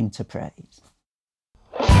 without turning to praise.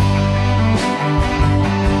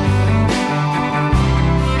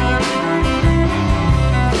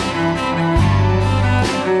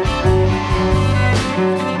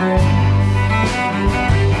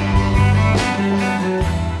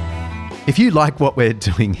 If you like what we're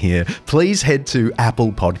doing here, please head to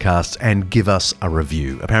Apple Podcasts and give us a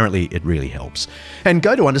review. Apparently, it really helps. And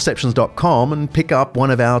go to Undeceptions.com and pick up one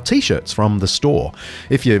of our t-shirts from the store.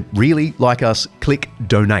 If you really like us, click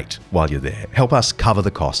donate while you're there. Help us cover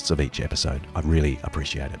the costs of each episode. I really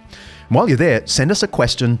appreciate it. While you're there, send us a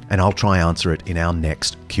question and I'll try answer it in our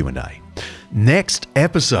next Q&A. Next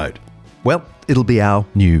episode. Well, it'll be our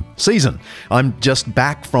new season. I'm just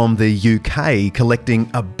back from the UK collecting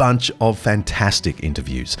a bunch of fantastic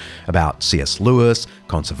interviews about C.S. Lewis,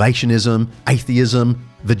 conservationism, atheism,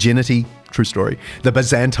 virginity, true story, the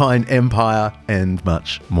Byzantine Empire, and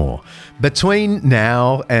much more. Between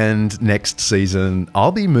now and next season,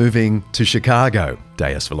 I'll be moving to Chicago,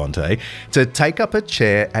 Deus Volante, to take up a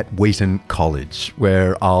chair at Wheaton College,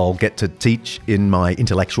 where I'll get to teach in my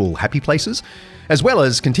intellectual happy places, as well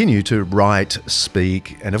as continue to write,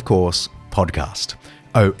 speak, and of course, podcast.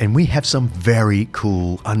 Oh, and we have some very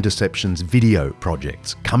cool Undeceptions video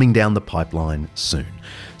projects coming down the pipeline soon.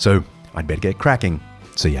 So I'd better get cracking.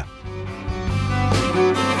 See ya.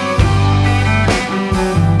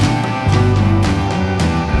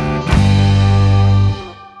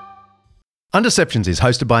 Undeceptions is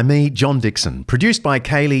hosted by me, John Dixon, produced by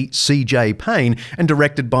Kaylee C.J. Payne, and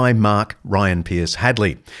directed by Mark Ryan Pierce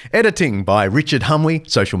Hadley. Editing by Richard Humwey,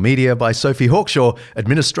 social media by Sophie Hawkshaw,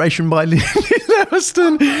 administration by Lily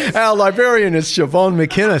Lewiston. Our librarian is Siobhan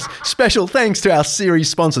McInnes. Special thanks to our series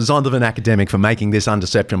sponsor, Zondervan Academic, for making this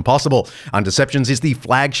Undeception possible. Undeceptions is the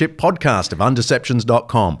flagship podcast of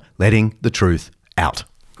Undeceptions.com, letting the truth out.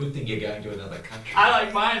 Good thing you're going to another country. I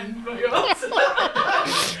like mine, not yours.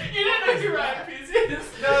 You don't know who Ryan Pierce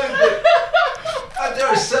is. No, but there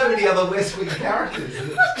are so many other West Wing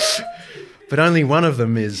characters. But only one of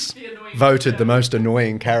them is voted the most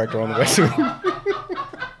annoying character on the West Wing.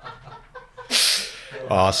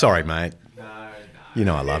 Oh, sorry, mate. You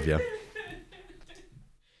know I love you.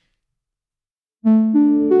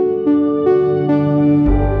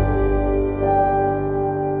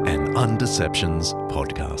 An Undeceptions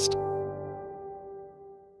podcast.